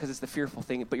godly thing, because it's the fearful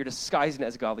thing, but you're disguising it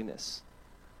as godliness.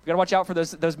 You've got to watch out for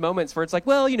those moments where it's like,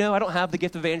 well, I don't have the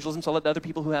gift of evangelism, so I'll let the other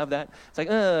people who have that. It's like,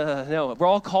 no, we're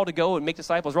all called to go and make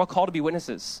disciples. We're all called to be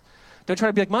witnesses. Don't try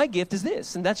to be like, my gift is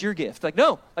this, and that's your gift. Like,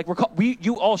 no, like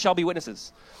you all shall be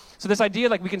witnesses. So this idea,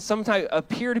 like we can sometimes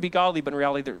appear to be godly, but in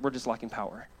reality, we're just lacking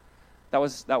power. That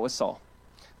was Saul.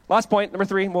 Last point, number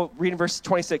 3, we'll read in verse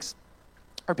 26.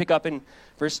 Or pick up in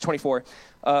verse 24.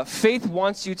 Faith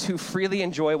wants you to freely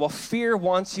enjoy, while fear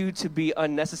wants you to be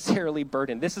unnecessarily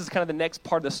burdened. This is kind of the next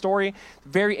part of the story.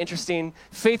 Very interesting.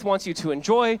 Faith wants you to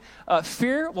enjoy.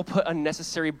 Fear will put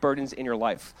unnecessary burdens in your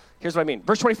life. Here's what I mean.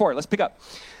 Verse 24, let's pick up.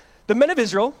 The men of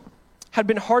Israel had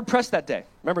been hard-pressed that day.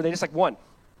 Remember, they just like won.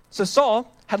 So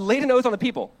Saul had laid an oath on the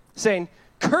people, saying,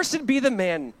 cursed be the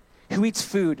man who eats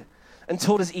food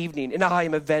until it is evening, and I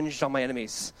am avenged on my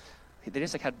enemies. They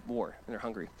just like had war and they're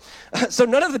hungry. So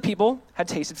none of the people had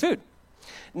tasted food.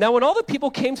 Now when all the people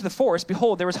came to the forest,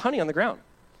 behold, there was honey on the ground.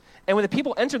 And when the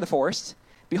people entered the forest,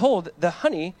 behold, the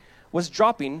honey was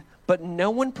dropping, but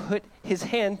no one put his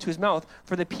hand to his mouth,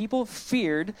 for the people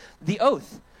feared the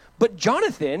oath. But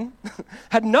Jonathan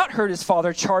had not heard his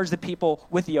father charge the people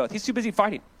with the oath. He's too busy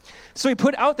fighting. So he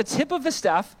put out the tip of the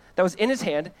staff that was in his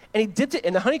hand, and he dipped it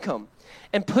in the honeycomb,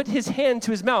 and put his hand to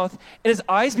his mouth, and his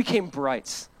eyes became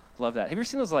bright. Love that. Have you ever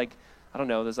seen those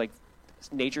those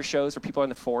nature shows where people are in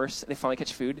the forest and they finally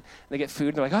catch food and they get food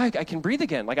and they're like, oh, I can breathe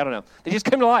again. Like, I don't know. They just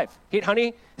come to life. He ate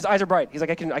honey. His eyes are bright. He's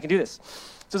like, I can do this.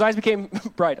 So his eyes became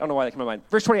bright. I don't know why that came to my mind.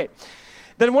 Verse 28.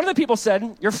 Then one of the people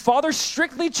said, your father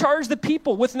strictly charged the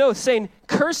people with an oath, saying,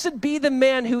 cursed be the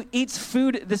man who eats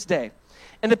food this day.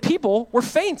 And the people were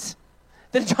faint.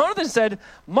 Then Jonathan said,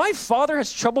 my father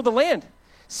has troubled the land.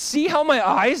 See how my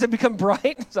eyes have become bright?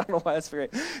 I don't know why that's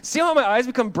great. See how my eyes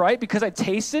become bright because I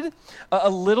tasted a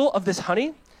little of this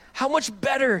honey? How much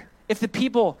better if the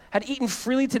people had eaten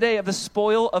freely today of the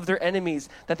spoil of their enemies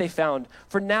that they found.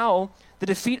 For now, the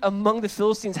defeat among the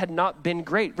Philistines had not been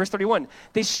great. Verse 31,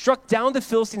 they struck down the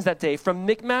Philistines that day from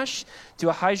Michmash to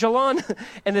Ahijalon,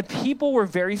 and the people were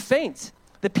very faint.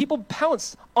 The people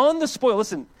pounced on the spoil.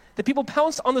 Listen, the people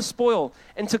pounced on the spoil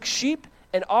and took sheep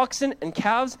and oxen and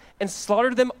calves and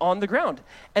slaughtered them on the ground.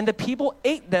 And the people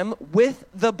ate them with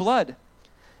the blood.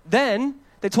 Then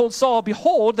they told Saul,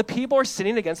 behold, the people are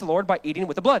sinning against the Lord by eating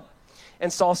with the blood.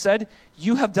 And Saul said,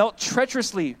 you have dealt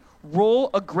treacherously. Roll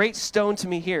a great stone to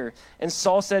me here. And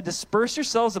Saul said, disperse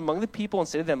yourselves among the people and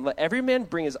say to them, let every man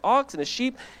bring his ox and his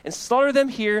sheep and slaughter them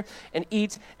here and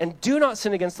eat, and do not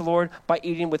sin against the Lord by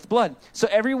eating with blood. So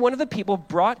every one of the people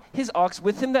brought his ox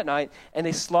with him that night, and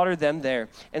they slaughtered them there.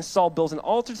 And Saul built an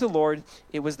altar to the Lord.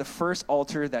 It was the first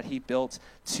altar that he built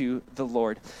to the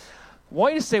Lord. I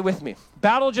want you to stay with me.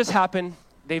 Battle just happened.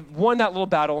 They've won that little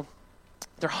battle.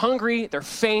 They're hungry, they're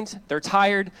faint, they're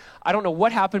tired. I don't know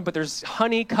what happened, but there's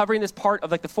honey covering this part of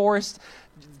like the forest.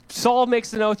 Saul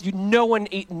makes an oath, no one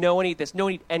eat this, no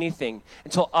one eat anything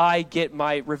until I get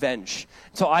my revenge,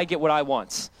 until I get what I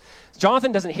want.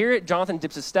 Jonathan doesn't hear it. Jonathan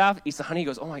dips his staff, eats the honey, he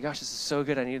goes, oh my gosh, this is so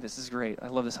good, I need this is great, I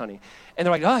love this honey. And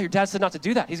they're like, oh, your dad said not to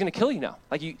do that, he's gonna kill you now.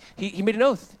 Like he made an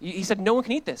oath, he said no one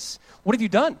can eat this. What have you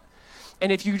done?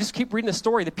 And if you just keep reading the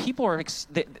story, the people are,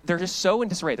 they're just so in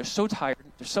disarray. They're so tired.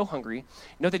 They're so hungry. You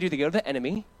know what they do? They go to the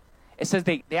enemy. It says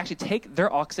they actually take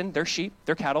their oxen, their sheep,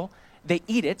 their cattle. They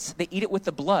eat it. They eat it with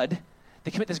the blood. They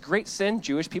commit this great sin.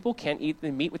 Jewish people can't eat the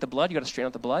meat with the blood. You got to strain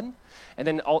out the blood.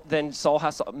 And then Saul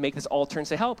has to make this altar and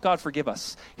say, help, God, forgive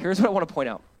us. Here's what I want to point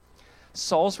out.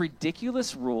 Saul's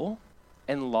ridiculous rule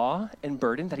and law and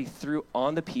burden that he threw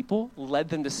on the people led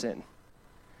them to sin.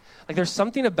 Like there's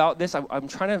something about this, I'm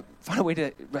trying to find a way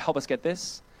to help us get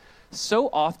this. So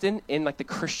often in like the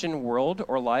Christian world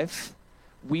or life,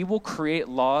 we will create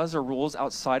laws or rules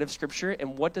outside of Scripture,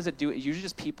 and what does it do? It usually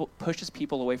just pushes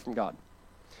people away from God.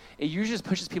 It usually just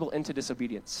pushes people into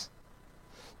disobedience.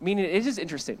 Meaning it is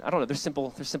interesting. I don't know, there's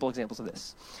simple examples of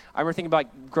this. I remember thinking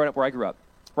about growing up where I grew up.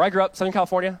 Where I grew up, Southern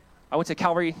California, I went to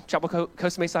Calvary Chapel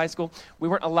Costa Mesa High School. We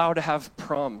weren't allowed to have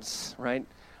proms, right?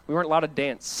 We weren't allowed to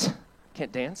dance.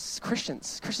 Can't dance.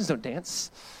 Christians don't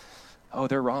dance. Oh,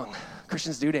 they're wrong.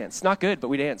 Christians do dance. Not good, but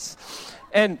we dance.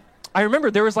 And I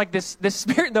remember there was like this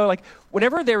spirit though, like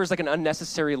whenever there was like an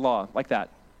unnecessary law like that,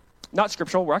 not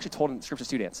scriptural, we're actually told in scriptures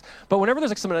to dance, but whenever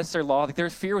there's like some unnecessary law, like their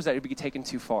fear was that it would be taken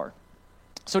too far.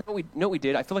 So know what we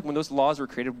did? I feel like when those laws were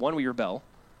created, one, we rebel,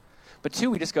 but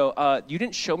two, we just go, you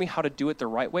didn't show me how to do it the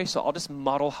right way, so I'll just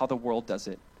model how the world does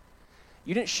it.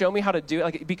 You didn't show me how to do it.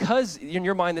 Like, because in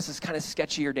your mind this is kind of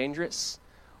sketchy or dangerous,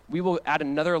 we will add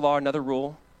another law, another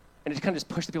rule, and it kind of just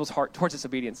push the people's heart towards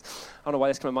disobedience. I don't know why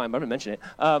this came to mind, but I'm going to mention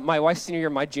it. My wife's senior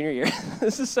year, my junior year.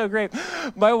 This is so great.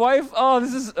 My wife,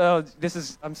 this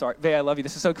is, I'm sorry. Vay, I love you.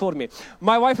 This is so cool to me.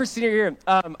 My wife, her senior year,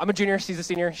 I'm a junior, she's a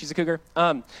senior, she's a cougar.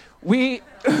 We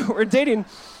were dating.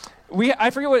 I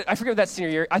forget what that senior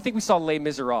year. I think we saw Les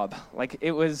Miserables. Like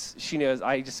it was, she knows.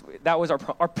 That was our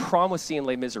prom was seeing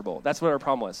Les Miserables. That's what our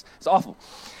prom was. It's awful.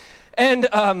 And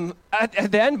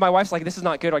at the end, my wife's like, this is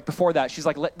not good. Like before that, she's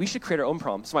like, we should create our own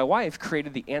prom. So my wife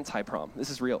created the anti-prom. This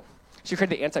is real. She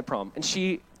created the anti-prom, and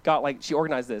she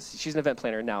organized this. She's an event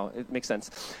planner now. It makes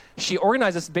sense. She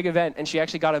organized this big event, and she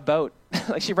actually got a boat.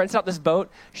 Like she rented out this boat.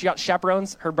 She got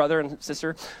chaperones, her brother and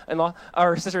sister-in-law,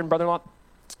 or sister and brother-in-law.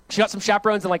 She got some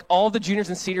chaperones, and like all the juniors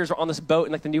and seniors were on this boat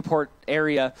in like the Newport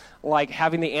area, like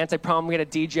having the anti-prom. We had a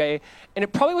DJ, and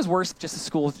it probably was worse just the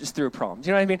school just threw a prom. Do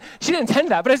you know what I mean? She didn't intend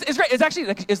that, but it's great. It's actually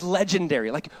like it's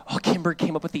legendary. Like, oh, Kimber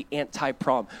came up with the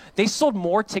anti-prom. They sold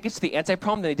more tickets to the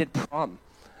anti-prom than they did prom.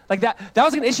 Like that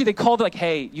was an issue. They called it like,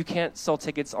 hey, you can't sell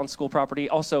tickets on school property.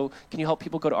 Also, can you help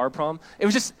people go to our prom? It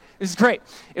was great.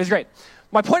 It was great.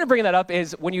 My point of bringing that up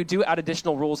is when you do add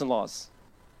additional rules and laws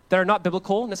that are not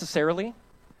biblical necessarily,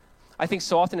 I think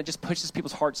so often it just pushes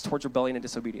people's hearts towards rebellion and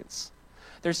disobedience.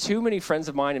 There's too many friends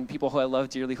of mine and people who I love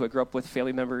dearly who I grew up with,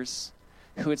 family members,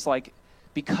 who it's like,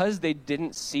 because they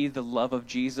didn't see the love of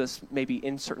Jesus maybe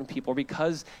in certain people, or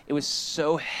because it was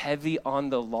so heavy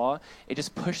on the law, it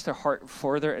just pushed their heart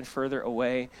further and further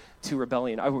away to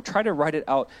rebellion. I will try to write it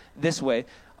out this way.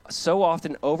 So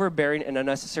often, overbearing and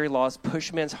unnecessary laws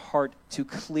push man's heart to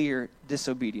clear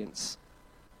disobedience.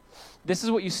 This is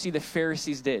what you see the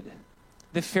Pharisees did.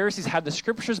 The Pharisees had the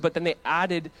scriptures, but then they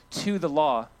added to the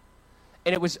law.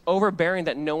 And it was overbearing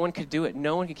that no one could do it.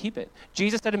 No one could keep it.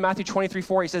 Jesus said in Matthew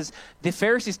 23:4, he says, the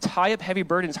Pharisees tie up heavy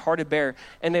burdens hard to bear,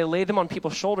 and they lay them on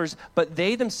people's shoulders, but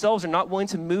they themselves are not willing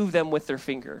to move them with their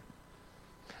finger.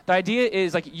 The idea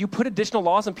is like you put additional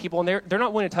laws on people, and they're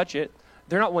not willing to touch it.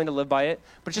 They're not willing to live by it,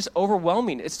 but it's just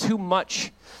overwhelming. It's too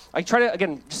much. I try to,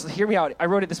 again, just hear me out. I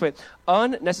wrote it this way.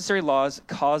 Unnecessary laws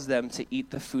cause them to eat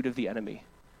the food of the enemy.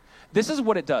 This is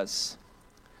what it does.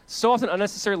 So often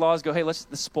unnecessary laws go, hey,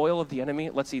 the spoil of the enemy,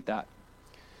 let's eat that.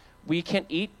 We can't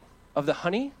eat of the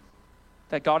honey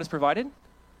that God has provided.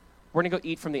 We're going to go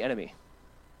eat from the enemy.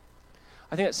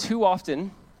 I think that too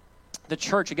often the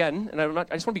church, again, and I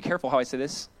just want to be careful how I say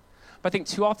this, but I think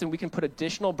too often we can put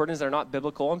additional burdens that are not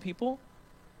biblical on people.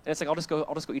 And it's like, I'll just go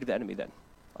eat of the enemy then.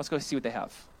 I'll just go see what they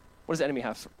have. What does the enemy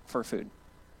have for food?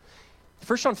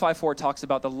 1 John 5:4 talks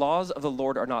about the laws of the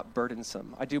Lord are not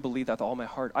burdensome. I do believe that with all my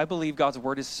heart. I believe God's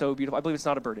word is so beautiful. I believe it's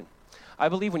not a burden. I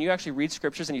believe when you actually read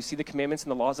scriptures and you see the commandments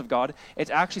and the laws of God, it's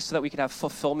actually so that we can have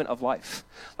fulfillment of life.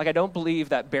 Like, I don't believe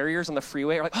that barriers on the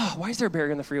freeway are like, oh, why is there a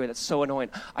barrier on the freeway? That's so annoying.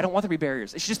 I don't want there to be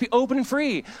barriers. It should just be open and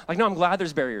free. Like, no, I'm glad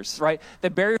there's barriers, right? The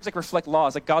barriers like reflect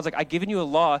laws. Like, God's like, I've given you a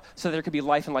law so that there could be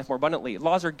life and life more abundantly.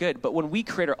 Laws are good, but when we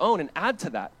create our own and add to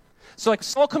that. So like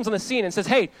Saul comes on the scene and says,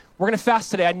 hey, we're going to fast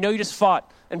today. I know you just fought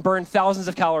and burned thousands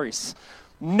of calories.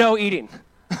 No eating,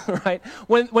 right?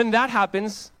 When that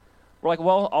happens, we're like,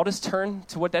 well, I'll just turn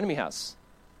to what the enemy has.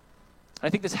 And I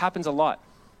think this happens a lot.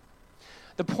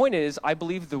 The point is, I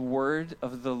believe the word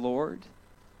of the Lord,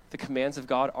 the commands of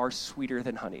God, are sweeter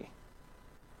than honey.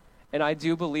 And I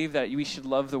do believe that we should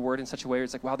love the word in such a way where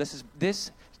it's like, wow,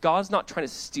 God's not trying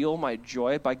to steal my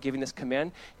joy by giving this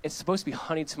command. It's supposed to be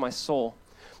honey to my soul.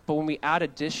 But when we add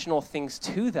additional things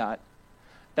to that,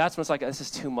 that's when it's like, this is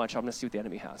too much. I'm going to see what the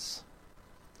enemy has.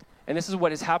 And this is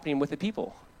what is happening with the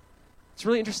people. It's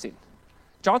really interesting.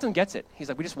 Jonathan gets it. He's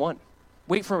like, we just won.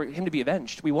 Wait for him to be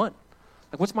avenged. We won.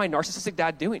 Like, what's my narcissistic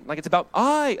dad doing? Like, it's about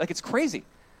like, it's crazy.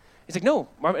 He's like, no,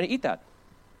 I'm going to eat that.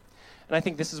 And I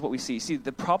think this is what we see. See,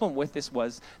 the problem with this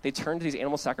was they turned to these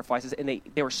animal sacrifices, and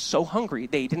they were so hungry,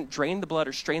 they didn't drain the blood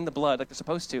or strain the blood like they're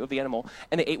supposed to of the animal,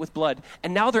 and they ate with blood.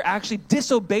 And now they're actually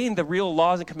disobeying the real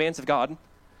laws and commands of God,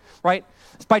 right?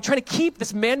 By trying to keep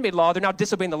this man-made law, they're now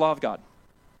disobeying the law of God.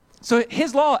 So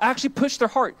his law actually pushed their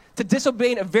heart to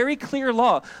disobeying a very clear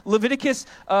law. Leviticus,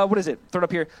 what is it? Throw it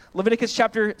up here. Leviticus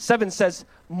chapter 7 says,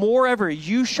 moreover,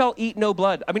 you shall eat no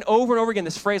blood. I mean, over and over again,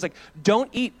 this phrase, like,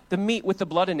 don't eat the meat with the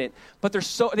blood in it. But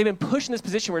they've been pushed in this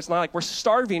position where it's not like, we're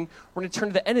starving, we're going to turn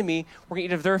to the enemy, we're going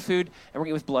to eat of their food, and we're going to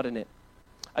eat with blood in it.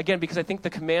 Again, because I think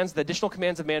the additional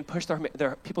commands of man push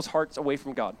their people's hearts away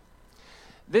from God.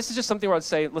 This is just something where I'd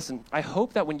say, listen, I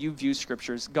hope that when you view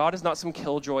scriptures, God is not some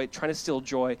killjoy trying to steal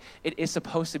joy. It is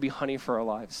supposed to be honey for our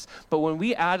lives. But when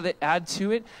we add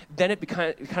to it, then it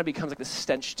kind of becomes like a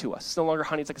stench to us. It's no longer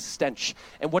honey, it's like a stench.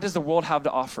 And what does the world have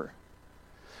to offer?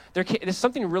 There's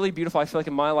something really beautiful, I feel like,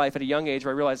 in my life at a young age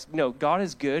where I realized, no, God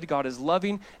is good, God is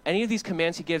loving. Any of these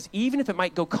commands he gives, even if it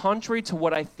might go contrary to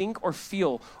what I think or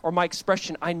feel or my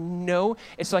expression, I know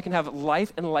it's so I can have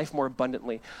life and life more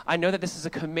abundantly. I know that this is a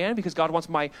command because God wants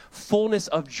my fullness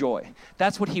of joy.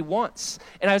 That's what he wants.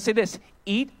 And I would say this,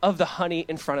 eat of the honey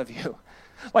in front of you.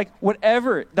 Like,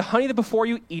 whatever, the honey that before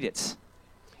you, eat it.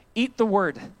 Eat the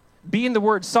word. Be in the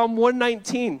word. Psalm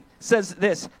 119 says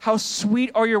this, how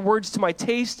sweet are your words to my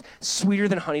taste, sweeter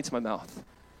than honey to my mouth.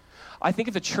 I think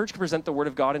if the church could present the word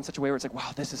of God in such a way where it's like,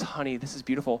 wow, this is honey, this is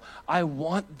beautiful. I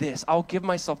want this. I'll give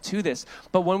myself to this.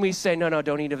 But when we say, no,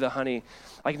 don't eat of the honey,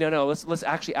 like, no, let's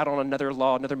actually add on another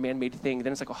law, another man-made thing,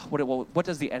 then it's like, oh, what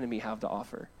does the enemy have to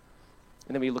offer?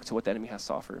 And then we look to what the enemy has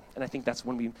to offer. And I think that's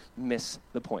when we miss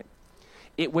the point.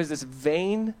 It was this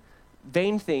vain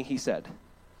thing he said.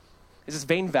 It's this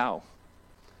vain vow.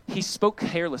 He spoke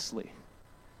carelessly.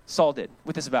 Saul did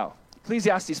with this vow.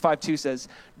 Ecclesiastes 5:2 says,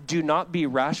 do not be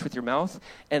rash with your mouth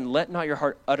and let not your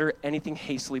heart utter anything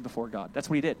hastily before God. That's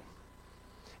what he did.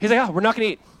 He's like, we're not going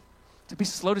to eat. To be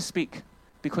slow to speak,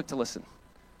 be quick to listen.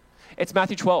 It's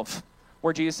Matthew 12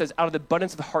 where Jesus says, out of the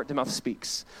abundance of the heart, the mouth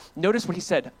speaks. Notice what he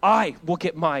said, I will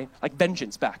get my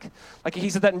vengeance back. Like he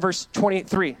said that in verse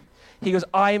 23. He goes,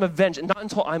 I am avenged, and not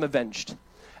until I'm avenged.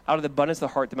 Out of the abundance of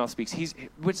the heart, the mouth speaks.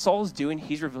 What Saul is doing,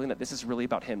 he's revealing that this is really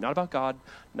about him. Not about God,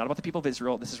 not about the people of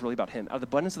Israel. This is really about him. Out of the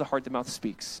abundance of the heart, the mouth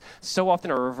speaks. So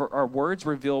often our words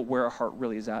reveal where our heart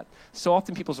really is at. So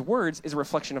often people's words is a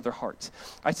reflection of their heart.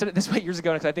 I said it this way years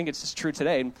ago, because I think it's just true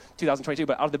today in 2022,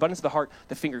 but out of the abundance of the heart,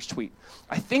 the fingers tweet.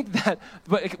 I think that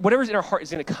whatever's in our heart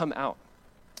is going to come out.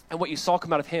 And what you saw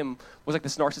come out of him was like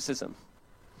this narcissism,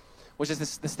 which is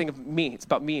this thing of me. It's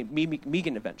about me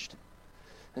getting avenged.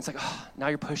 And it's like, now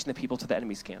you're pushing the people to the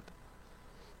enemy's camp.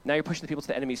 Now you're pushing the people to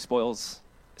the enemy's spoils.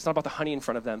 It's not about the honey in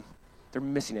front of them. They're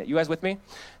missing it. You guys with me?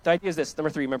 The idea is this. Number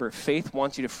 3, remember, faith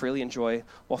wants you to freely enjoy,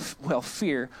 while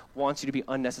fear wants you to be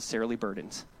unnecessarily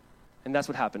burdened. And that's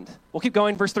what happened. We'll keep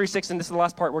going. Verse 36, and this is the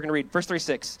last part we're going to read. Verse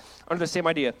 36, under the same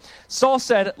idea. Saul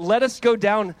said, let us go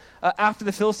down after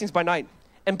the Philistines by night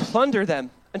and plunder them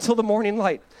until the morning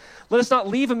light. Let us not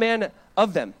leave a man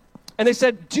of them. And they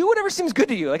said, do whatever seems good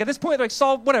to you. Like at this point, they're like,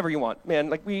 Saul, whatever you want, man.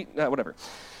 Like whatever.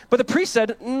 But the priest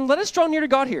said, let us draw near to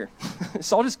God here.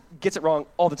 Saul just gets it wrong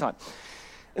all the time.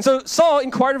 And so Saul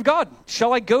inquired of God,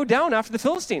 shall I go down after the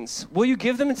Philistines? Will you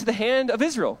give them into the hand of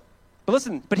Israel? But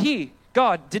listen,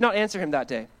 God, did not answer him that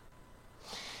day.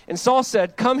 And Saul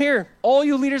said, come here, all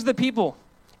you leaders of the people,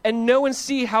 and know and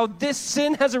see how this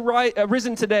sin has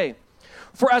arisen today.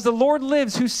 For as the Lord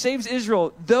lives, who saves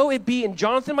Israel, though it be in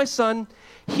Jonathan my son,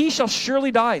 he shall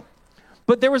surely die.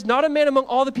 But there was not a man among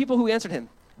all the people who answered him.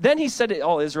 Then he said to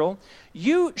all Israel,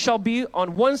 you shall be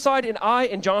on one side, and I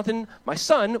and Jonathan, my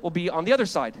son, will be on the other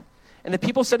side. And the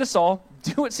people said to Saul,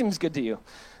 do what seems good to you.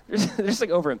 They're just like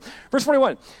over him. Verse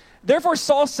 41, therefore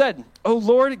Saul said, O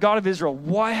Lord God of Israel,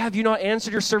 why have you not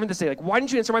answered your servant this day? Like, why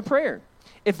didn't you answer my prayer?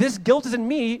 If this guilt is in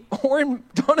me or in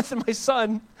Jonathan, my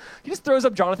son, he just throws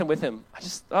up Jonathan with him.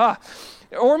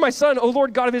 Or my son, O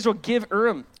Lord God of Israel, give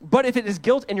Urim. But if it is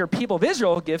guilt in your people of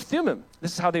Israel, give Thummim.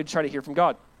 This is how they would try to hear from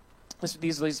God.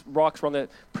 These rocks were on the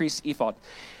priest's ephod.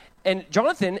 And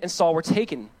Jonathan and Saul were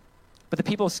taken, but the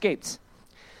people escaped.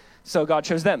 So God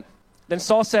chose them. Then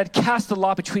Saul said, cast the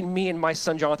lot between me and my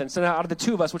son Jonathan. So now out of the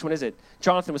two of us, which one is it?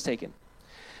 Jonathan was taken.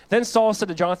 Then Saul said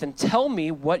to Jonathan, tell me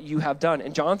what you have done.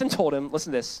 And Jonathan told him,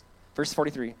 listen to this, verse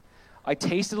 43. I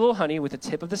tasted a little honey with the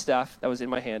tip of the staff that was in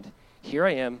my hand. Here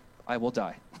I am, I will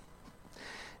die.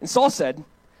 And Saul said,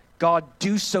 God,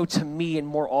 do so to me and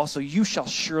more also. You shall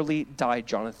surely die,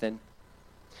 Jonathan.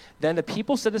 Then the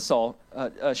people said to Saul,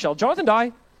 shall Jonathan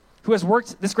die, who has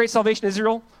worked this great salvation in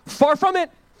Israel? Far from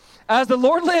it. As the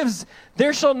Lord lives,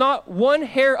 there shall not one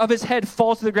hair of his head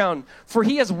fall to the ground, for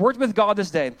he has worked with God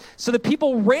this day. So the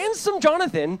people ransomed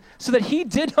Jonathan so that he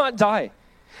did not die.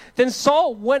 Then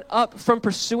Saul went up from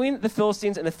pursuing the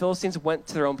Philistines, and the Philistines went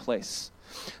to their own place.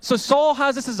 So Saul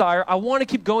has this desire, I want to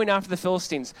keep going after the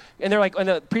Philistines. And they're like, and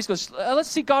the priest goes, let's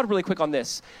seek God really quick on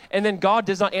this. And then God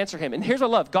does not answer him. And here's what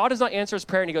I love. God does not answer his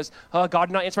prayer. And he goes, God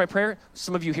did not answer my prayer.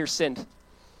 Some of you here sinned.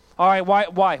 All right,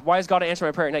 why? Why is God answering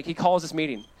my prayer? And like, he calls this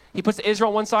meeting. He puts Israel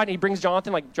on one side, and he brings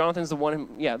Jonathan. Like, Jonathan's the one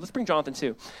let's bring Jonathan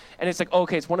too. And it's like,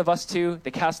 okay, it's one of us two.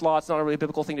 They cast lots. Not a really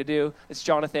biblical thing to do. It's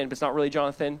Jonathan, but it's not really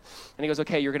Jonathan. And he goes,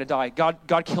 okay, you're going to die.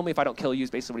 God, kill me if I don't kill you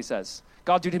is basically what he says.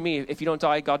 God, do to me. If you don't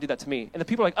die, God, do that to me. And the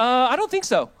people are like, I don't think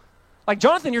so. Like,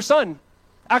 Jonathan, your son,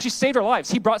 actually saved our lives.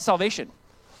 He brought salvation.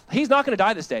 He's not going to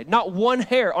die this day. Not one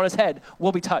hair on his head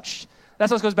will be touched.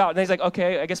 That's how it goes about. And he's like,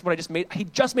 okay, I guess he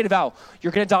just made a vow.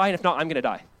 You're going to die, and if not, I'm going to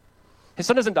die. His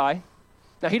son doesn't die.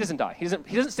 Now, he doesn't die. He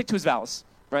doesn't stick to his vows,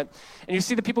 right? And you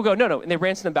see the people go, no, and they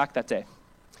ransom him back that day.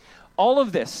 All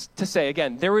of this to say,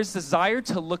 again, there is desire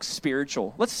to look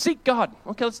spiritual. Let's seek God.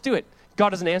 Okay, let's do it. God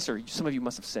doesn't answer. Some of you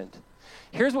must have sinned.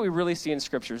 Here's what we really see in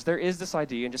scriptures. There is this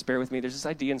idea, and just bear with me, there's this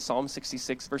idea in Psalm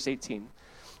 66, verse 18,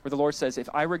 where the Lord says, if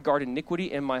I regard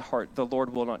iniquity in my heart, the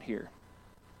Lord will not hear.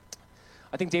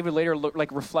 I think David later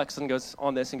reflects and goes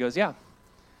on this and goes, yeah,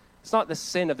 it's not the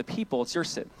sin of the people, it's your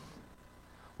sin.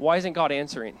 Why isn't God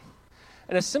answering?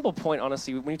 And a simple point,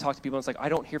 honestly, when you talk to people, it's like, I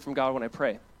don't hear from God when I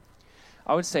pray.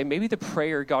 I would say maybe the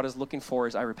prayer God is looking for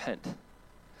is I repent.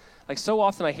 Like, so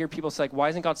often I hear people say, like, why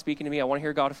isn't God speaking to me? I want to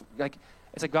hear God. Like,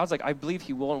 it's like God's like, I believe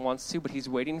he will and wants to, but he's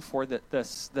waiting for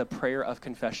the prayer of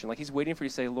confession. Like, he's waiting for you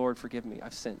to say, Lord, forgive me.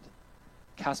 I've sinned.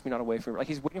 Cast me not away from you. Like,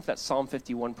 he's waiting for that Psalm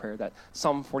 51 prayer, that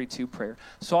Psalm 42 prayer.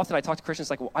 So often I talk to Christians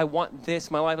like, well, I want this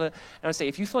in my life. And I say,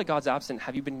 if you feel like God's absent,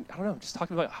 have you been, I don't know, just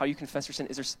talking about how you confess your sin.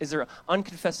 Is there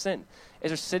unconfessed sin?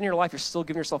 Is there sin in your life you're still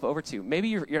giving yourself over to? Maybe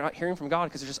you're not hearing from God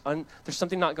because there's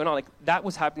something not going on. Like, that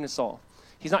was happening to Saul.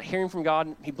 He's not hearing from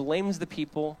God. He blames the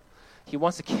people. He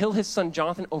wants to kill his son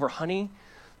Jonathan over honey.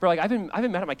 Bro, like, I've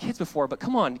been mad at my kids before, but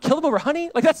come on, kill them over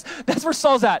honey? Like, that's where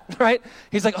Saul's at, right?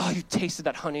 He's like, oh, you tasted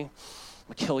that honey. I'm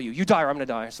going to kill you. You die or I'm going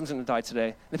to die. Someone's going to die today.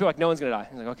 And the people are like, no one's going to die.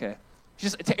 He's like, okay.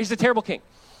 He's a terrible king.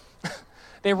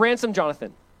 They ransomed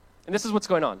Jonathan. And this is what's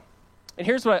going on. And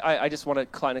here's what I just want to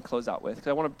kind of close out with, because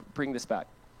I want to bring this back.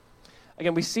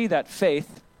 Again, we see that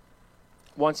faith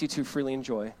wants you to freely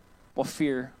enjoy, while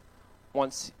fear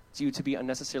wants you to be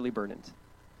unnecessarily burdened.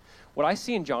 What I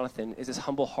see in Jonathan is this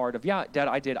humble heart of, yeah, Dad,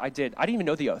 I did. I didn't even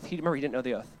know the oath. Remember, he didn't know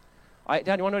the oath.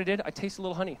 Dad, you want to know what I did? I tasted a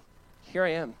little honey. Here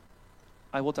I am.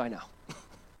 I will die now.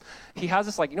 He has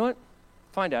this like, you know what?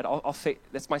 Fine, Dad, I'll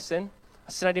that's my sin.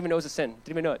 A sin I didn't even know was a sin. Didn't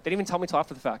even know it. They didn't even tell me until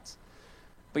after the fact.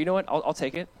 But you know what? I'll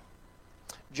take it.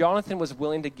 Jonathan was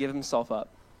willing to give himself up.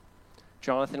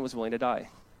 Jonathan was willing to die.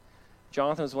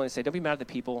 Jonathan was willing to say, don't be mad at the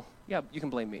people. Yeah, you can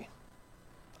blame me.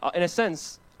 In a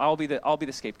sense, I'll be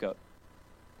the scapegoat.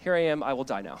 Here I am, I will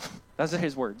die now. Those are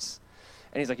his words.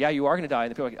 And he's like, yeah, you are going to die.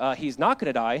 And the people are like, he's not going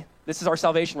to die. This is our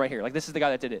salvation right here. Like, this is the guy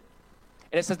that did it.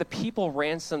 And it says the people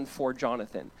ransomed for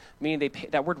Jonathan, meaning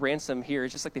that word ransom here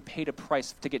is just like they paid a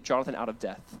price to get Jonathan out of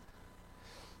death.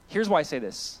 Here's why I say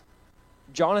this.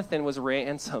 Jonathan was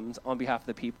ransomed on behalf of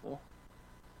the people.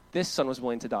 This son was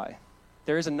willing to die.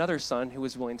 There is another son who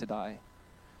was willing to die.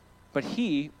 But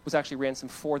he was actually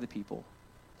ransomed for the people.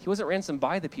 He wasn't ransomed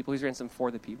by the people. He was ransomed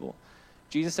for the people.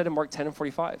 Jesus said in Mark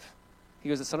 10:45, he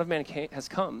goes, the Son of Man has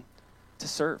come to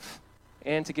serve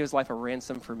and to give his life a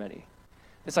ransom for many.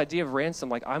 This idea of ransom,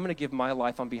 like, I'm going to give my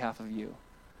life on behalf of you.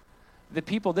 The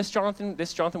people, this Jonathan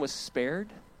was spared,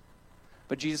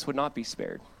 but Jesus would not be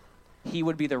spared. He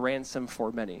would be the ransom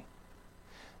for many.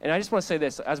 And I just want to say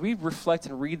this, as we reflect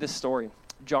and read this story,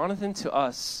 Jonathan to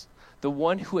us, the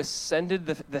one who ascended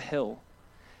the hill,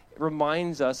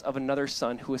 reminds us of another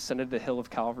son who ascended the hill of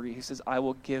Calvary. He says, I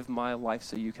will give my life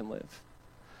so you can live.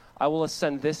 I will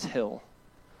ascend this hill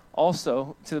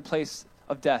also to the place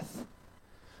of death.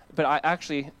 But I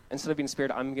actually, instead of being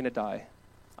spared, I'm going to die.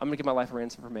 I'm going to give my life a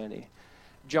ransom for many.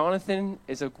 Jonathan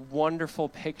is a wonderful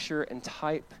picture and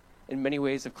type in many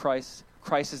ways of Christ.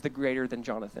 Christ is the greater than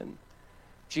Jonathan.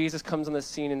 Jesus comes on the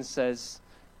scene and says,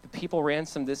 the people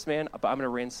ransomed this man, but I'm going to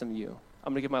ransom you.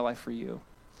 I'm going to give my life for you.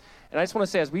 And I just want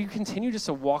to say, as we continue just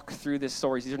to walk through these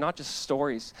stories, these are not just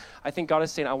stories. I think God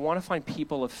is saying, I want to find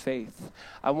people of faith.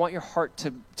 I want your heart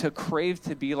to crave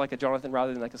to be like a Jonathan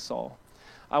rather than like a Saul.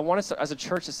 I want us as a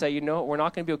church to say, you know, we're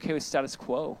not going to be okay with status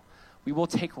quo. We will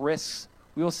take risks.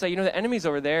 We will say, you know, the enemy's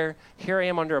over there. Here I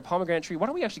am under a pomegranate tree. Why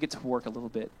don't we actually get to work a little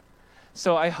bit?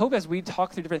 So I hope as we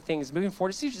talk through different things, moving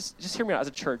forward, just hear me out as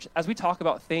a church. As we talk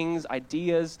about things,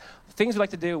 ideas, things we'd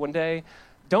like to do one day,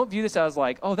 don't view this as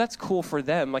like, oh, that's cool for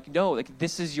them. Like, no, like,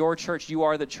 this is your church. You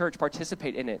are the church.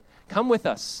 Participate in it. Come with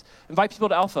us. Invite people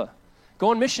to Alpha. Go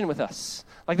on mission with us.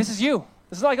 Like, this is you.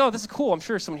 This is like, oh, this is cool. I'm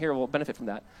sure someone here will benefit from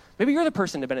that. Maybe you're the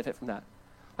person to benefit from that.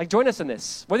 Like, join us in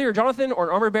this. Whether you're Jonathan or an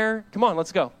armor bearer, come on,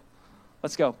 let's go.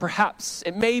 Let's go. Perhaps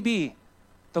it may be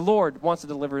the Lord wants to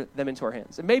deliver them into our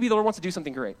hands. It may be the Lord wants to do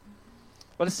something great.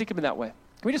 Let us seek him in that way.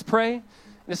 Can we just pray and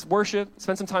just worship,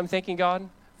 spend some time thanking God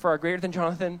for our greater than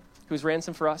Jonathan, who is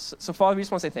ransomed for us? So, Father, we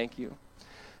just want to say thank you.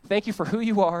 Thank you for who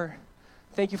you are.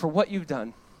 Thank you for what you've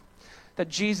done. That,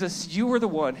 Jesus, you were the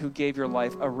one who gave your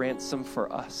life a ransom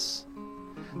for us.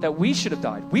 That we should have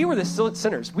died. We were the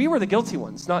sinners. We were the guilty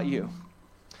ones, not you.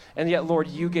 And yet, Lord,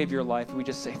 you gave your life, and we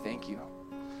just say thank you.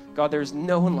 God, there's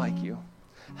no one like you.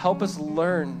 Help us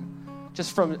learn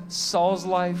just from Saul's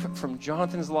life, from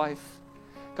Jonathan's life.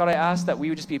 God, I ask that we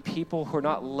would just be people who are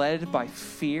not led by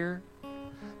fear,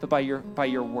 but by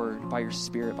your word, by your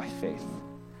spirit, by faith.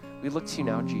 We look to you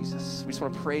now, Jesus. We just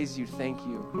want to praise you. Thank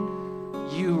you.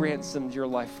 You ransomed your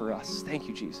life for us. Thank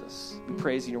you, Jesus. We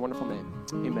praise you in your wonderful name.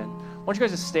 Amen. Why don't you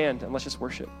guys just stand and let's just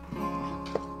worship.